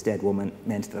of this dead woman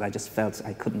meant that I just felt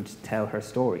I couldn't tell her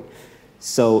story.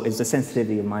 So it's a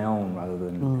sensitivity of my own rather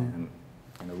than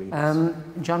a reader's.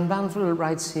 John Banville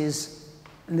writes his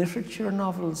literature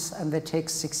novels and they take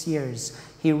 6 years.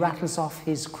 He rattles off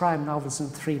his crime novels in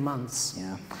 3 months.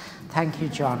 Yeah. Thank you,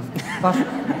 John. But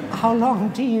how long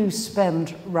do you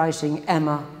spend writing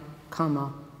Emma,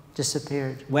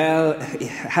 Disappeared? Well,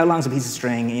 how long's a piece of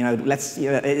string? I'm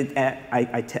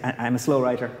a slow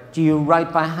writer. Do you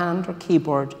write by hand or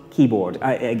keyboard? Keyboard.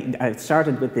 I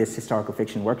started with this historical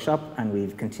fiction workshop and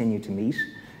we've continued to meet.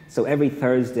 So every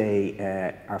Thursday,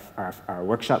 our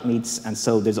workshop meets, and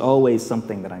so there's always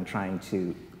something that I'm trying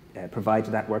to provide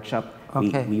to that workshop.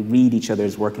 Okay. We read each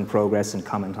other's work in progress and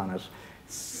comment on it,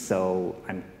 so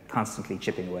I'm constantly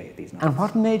chipping away at these novels. And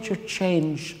what major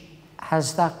change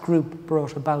has that group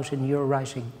brought about in your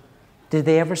writing? Did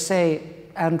they ever say,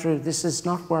 Andrew, this is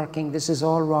not working, this is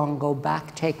all wrong, go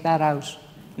back, take that out?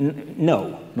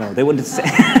 No, they wouldn't say.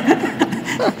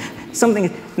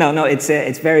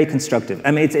 It's very constructive.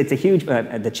 I mean, it's a huge,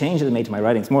 the change that it made to my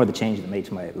writing, it's more the change that it made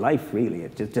to my life, really.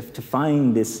 To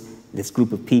find this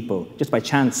group of people, just by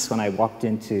chance when I walked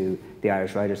into the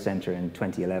Irish Writers' Centre in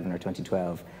 2011 or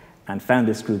 2012, and found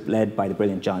this group led by the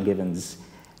brilliant John Givens,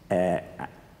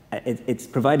 it's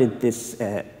provided this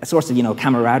a source of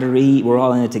camaraderie. We're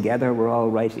all in it together. We're all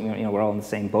writing. We're all in the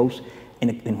same boat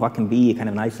in what can be a kind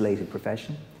of an isolated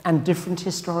profession. And different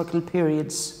historical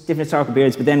periods. Different historical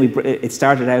periods, but then it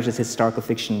started out as a historical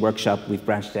fiction workshop. We've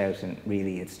branched out, and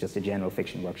really, it's just a general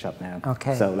fiction workshop now.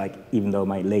 Okay. So, like, even though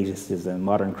my latest is a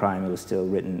modern crime, it was still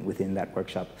written within that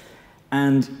workshop.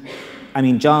 And I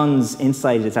mean, John's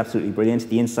insight is absolutely brilliant.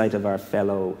 The insight of our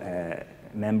fellow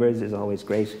members is always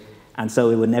great. And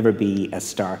so it would never be as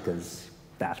stark as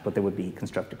that, but there would be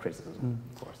constructive criticism,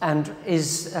 of course. And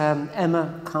is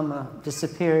Emma,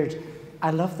 Disappeared, I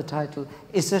love the title.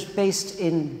 Is it based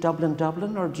in Dublin,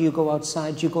 or do you go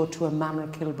outside? Do you go to a manor,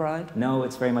 Kilbride? No,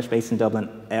 it's very much based in Dublin.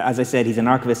 As I said, he's an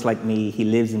archivist like me. He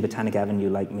lives in Botanic Avenue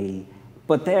like me.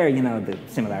 But there, the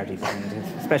similarities,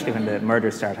 especially when the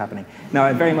murders start happening. No,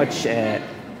 I very much... I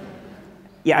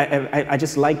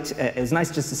just liked, it was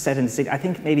nice just to set in the city. I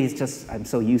think maybe it's just, I'm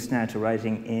so used now to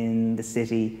writing in the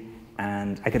city,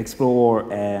 and I could explore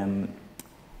the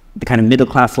kind of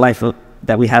middle-class life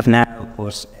that we have now,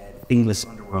 but the English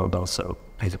underworld also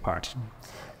plays a part.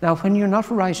 Now, when you're not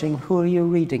writing, who are you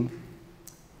reading?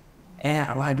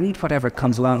 Well, I read whatever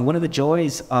comes along. One of the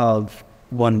joys of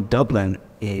One Dublin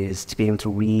is to be able to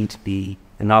read the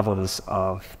novels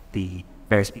of the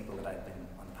various people that I've been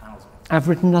on the panels with. I've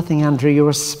written nothing, Andrew. You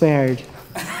were spared.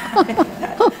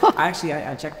 Actually,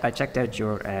 I checked out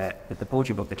your the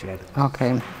poetry book that you had.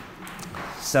 Okay.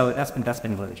 So that's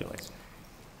been one of the joys.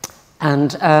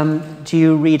 And do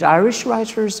you read Irish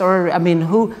writers, or I mean,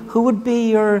 who would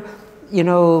be your,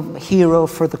 hero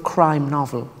for the crime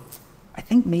novel? I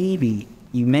think maybe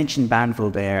you mentioned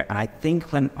Banville there, and I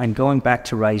think when I'm going back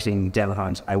to writing Devil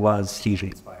Hunt, I was hugely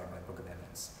inspired by Book of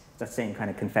Evidence. That same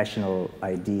kind of confessional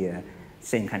idea,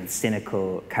 same kind of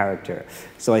cynical character.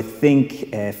 So I think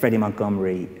Freddie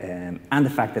Montgomery, and the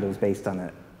fact that it was based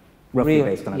on roughly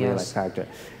based on a real-life character,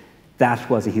 that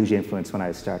was a huge influence when I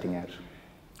was starting out.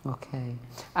 Okay.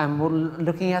 And we're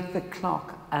looking at the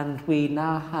clock, and we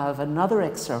now have another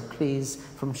excerpt, please,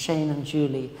 from Shane and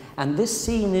Julie. And this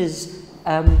scene is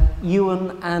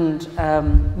Ewan and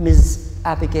Ms.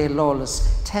 Abigail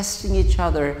Lawless testing each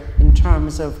other in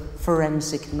terms of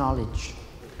forensic knowledge.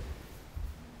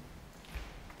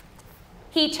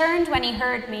 He turned when he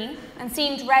heard me and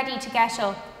seemed ready to get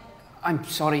up. I'm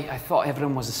sorry, I thought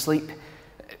everyone was asleep.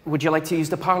 Would you like to use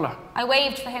the parlour? I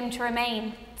waved for him to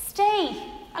remain. Stay,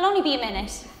 I'll only be a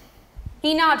minute.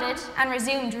 He nodded and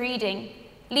resumed reading,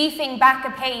 leafing back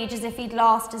a page as if he'd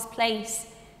lost his place.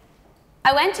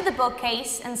 I went to the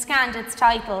bookcase and scanned its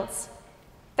titles.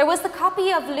 There was the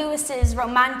copy of Lewis's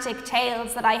romantic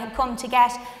tales that I had come to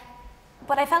get,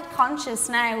 but I felt conscious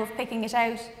now of picking it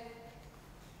out.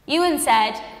 Ewan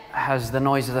said, Has the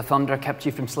noise of the thunder kept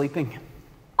you from sleeping?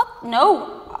 Oh,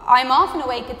 no, I'm often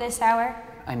awake at this hour.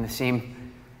 I'm the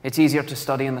same. It's easier to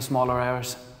study in the smaller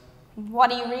hours.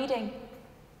 What are you reading?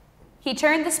 He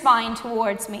turned the spine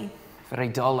towards me. Very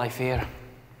dull, I fear.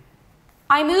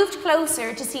 I moved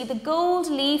closer to see the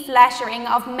gold leaf lettering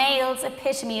of Mayle's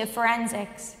epitome of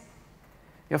forensics.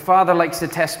 Your father likes to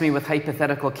test me with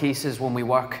hypothetical cases when we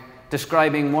work,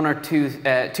 describing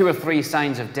two or three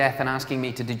signs of death and asking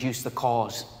me to deduce the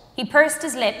cause. He pursed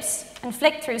his lips and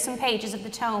flicked through some pages of the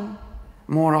tome.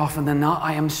 More often than not,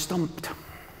 I am stumped.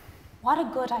 What a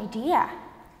good idea.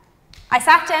 I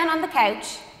sat down on the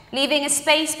couch, leaving a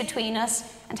space between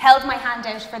us, and held my hand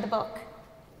out for the book.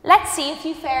 Let's see if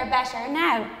you fare better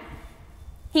now.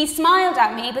 He smiled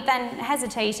at me, but then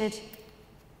hesitated.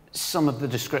 Some of the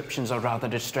descriptions are rather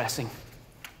distressing.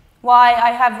 Why,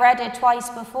 I have read it twice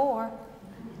before.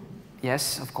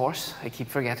 Yes, of course, I keep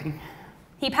forgetting.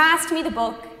 He passed me the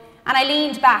book, and I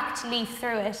leaned back to leaf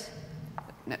through it.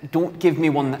 Don't give me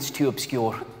one that's too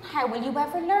obscure. How will you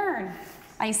ever learn?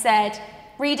 I said,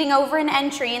 reading over an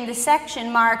entry in the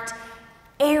section marked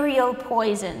aerial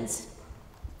poisons.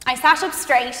 I sat up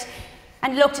straight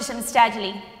and looked at him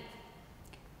steadily.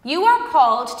 You are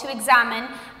called to examine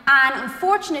an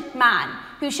unfortunate man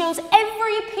who shows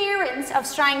every appearance of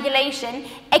strangulation,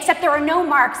 except there are no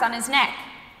marks on his neck.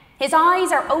 His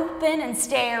eyes are open and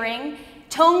staring,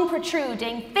 tongue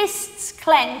protruding, fists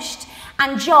clenched,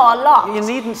 and jaw locked. You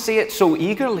needn't say it so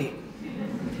eagerly.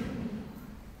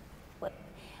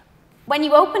 When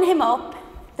you open him up,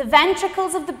 the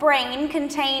ventricles of the brain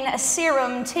contain a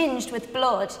serum tinged with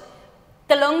blood.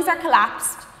 The lungs are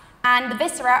collapsed, and the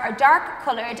viscera are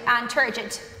dark-coloured and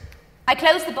turgid. I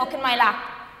close the book in my lap.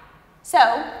 So,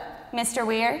 Mr.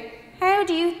 Weir, how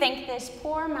do you think this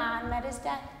poor man met his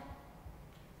death?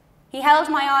 He held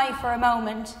my eye for a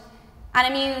moment,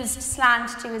 an amused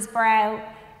slant to his brow,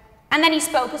 and then he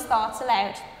spoke his thoughts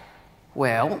aloud.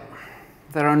 Well,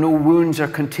 there are no wounds or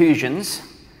contusions,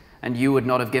 and you would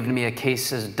not have given me a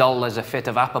case as dull as a fit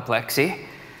of apoplexy.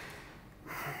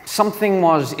 Something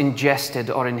was ingested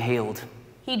or inhaled.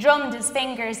 He drummed his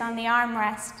fingers on the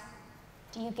armrest.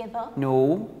 Do you give up?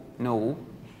 No.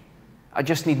 I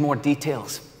just need more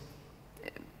details.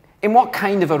 In what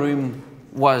kind of a room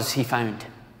was he found?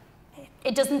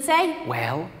 It doesn't say.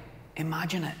 Well,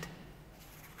 imagine it.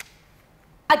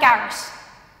 A garret.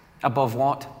 Above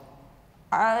what?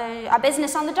 A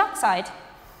business on the dockside.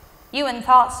 Ewan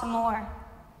thought some more.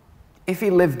 If he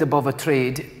lived above a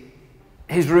trade,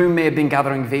 his room may have been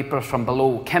gathering vapours from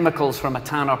below, chemicals from a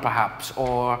tanner perhaps,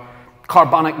 or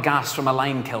carbonic gas from a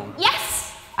lime kiln.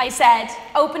 Yes, I said,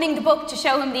 opening the book to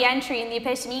show him the entry in the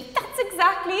epitome. That's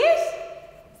exactly it.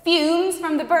 Fumes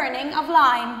from the burning of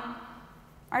lime.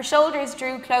 Our shoulders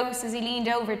drew close as he leaned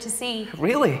over to see.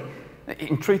 Really?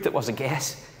 In truth, it was a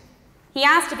guess. He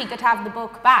asked if he could have the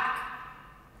book back.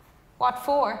 What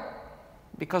for?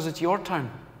 Because it's your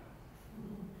turn.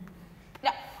 No,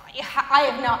 I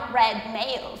have not read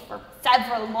mail for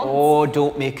several months. Oh,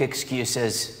 don't make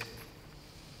excuses.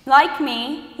 Like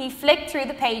me, he flicked through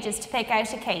the pages to pick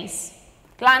out a case,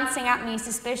 glancing at me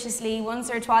suspiciously once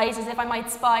or twice as if I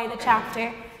might spy the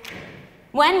chapter.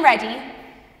 When ready,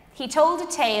 he told a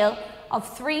tale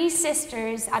of 3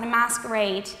 sisters at a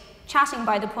masquerade, chatting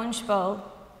by the punch bowl.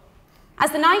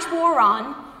 As the night wore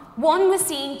on, one was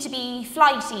seen to be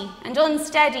flighty and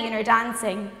unsteady in her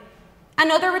dancing.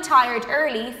 Another retired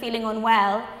early, feeling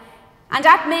unwell. And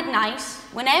at midnight,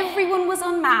 when everyone was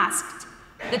unmasked,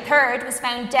 the third was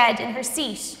found dead in her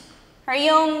seat, her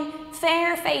young,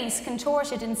 fair face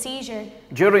contorted in seizure.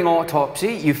 During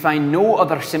autopsy, you find no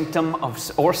other symptom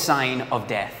or sign of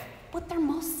death. But there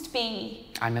must be.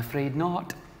 I'm afraid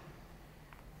not.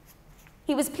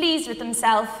 He was pleased with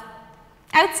himself.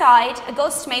 Outside, a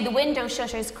gust made the window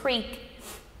shutters creak,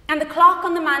 and the clock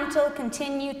on the mantel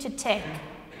continued to tick.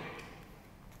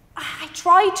 I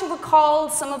tried to recall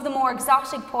some of the more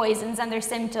exotic poisons and their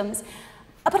symptoms,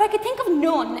 but I could think of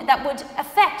none that would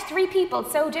affect 3 people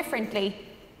so differently.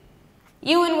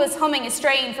 Ewan was humming a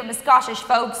strain from a Scottish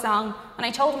folk song, and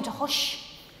I told him to hush.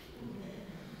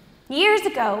 Years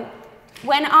ago,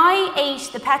 when I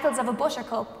ate the petals of a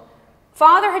buttercup,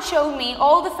 Father had shown me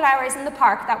all the flowers in the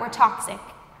park that were toxic.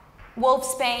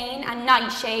 Wolfsbane and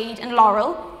nightshade and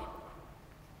laurel.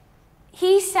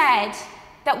 He said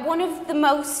that one of the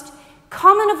most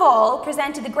common of all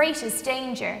presented the greatest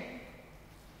danger.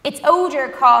 Its odour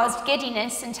caused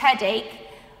giddiness and headache,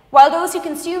 while those who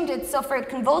consumed it suffered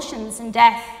convulsions and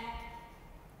death.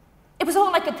 It was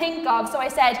all I could think of, so I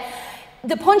said,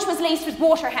 the punch was laced with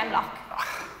water hemlock.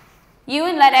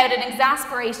 Ewan let out an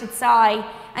exasperated sigh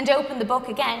and opened the book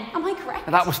again. Am I correct?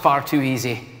 That was far too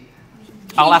easy.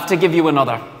 I'll have to give you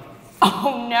another.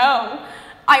 Oh no.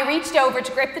 I reached over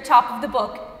to grip the top of the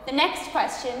book. The next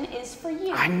question is for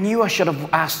you. I knew I should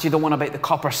have asked you the one about the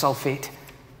copper sulfate.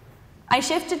 I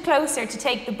shifted closer to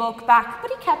take the book back,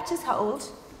 but he kept his hold.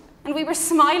 And we were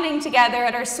smiling together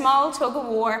at our small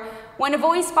tug-of-war when a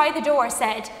voice by the door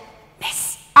said,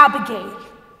 Miss Abigail,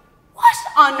 what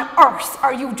on earth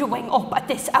are you doing up at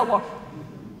this hour?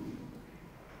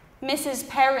 Mrs.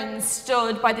 Perrin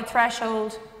stood by the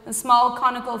threshold, a small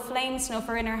conical flame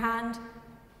snuffer in her hand.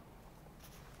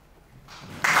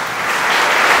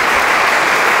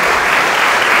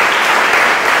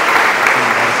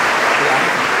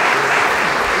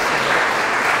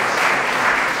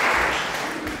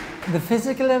 The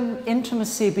physical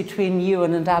intimacy between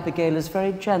Ewan and Abigail is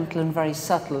very gentle and very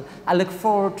subtle. I look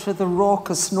forward to the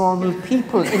raucous, normal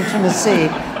people intimacy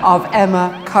of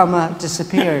Emma,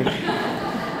 disappeared.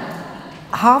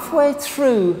 Halfway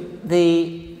through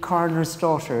The Coroner's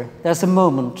Daughter, there's a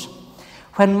moment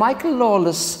when Michael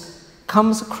Lawless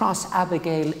comes across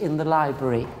Abigail in the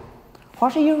library.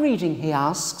 What are you reading, he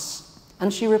asks,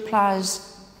 and she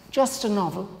replies, just a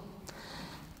novel.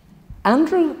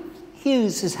 Andrew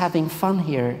Hughes is having fun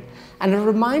here, And it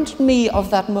reminded me of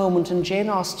that moment in Jane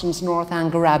Austen's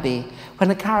Northanger Abbey,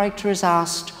 when a character is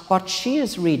asked what she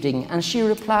is reading, and she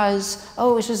replies,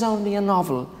 "Oh, it is only a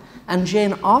novel." And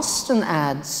Jane Austen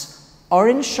adds, "Or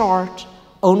in short,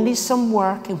 only some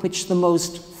work in which the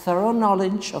most thorough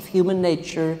knowledge of human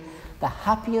nature, the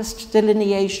happiest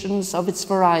delineations of its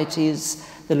varieties,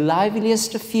 the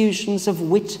liveliest effusions of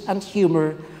wit and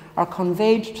humour are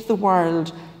conveyed to the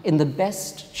world in the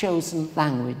best chosen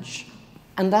language."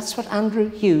 And that's what Andrew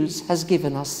Hughes has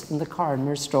given us in The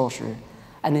Coroner's Daughter,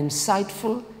 an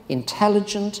insightful,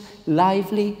 intelligent,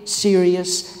 lively,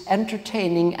 serious,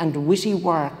 entertaining and witty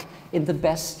work in the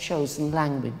best chosen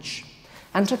language.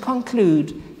 And to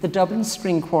conclude, the Dublin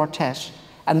String Quartet,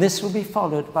 and this will be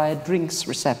followed by a drinks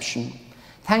reception.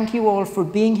 Thank you all for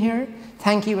being here.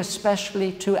 Thank you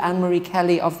especially to Anne-Marie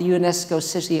Kelly of the UNESCO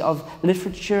City of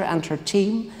Literature and her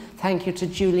team. Thank you to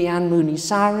Julianne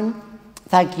Mooney-Sarin.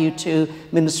 Thank you to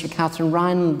Minister Catherine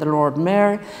Ryan, the Lord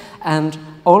Mayor, and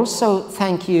also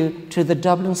thank you to the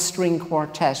Dublin String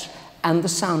Quartet and the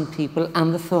sound people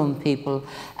and the film people.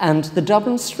 And the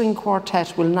Dublin String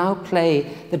Quartet will now play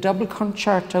the double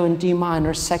concerto in D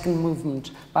minor, second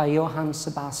movement by Johann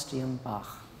Sebastian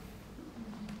Bach.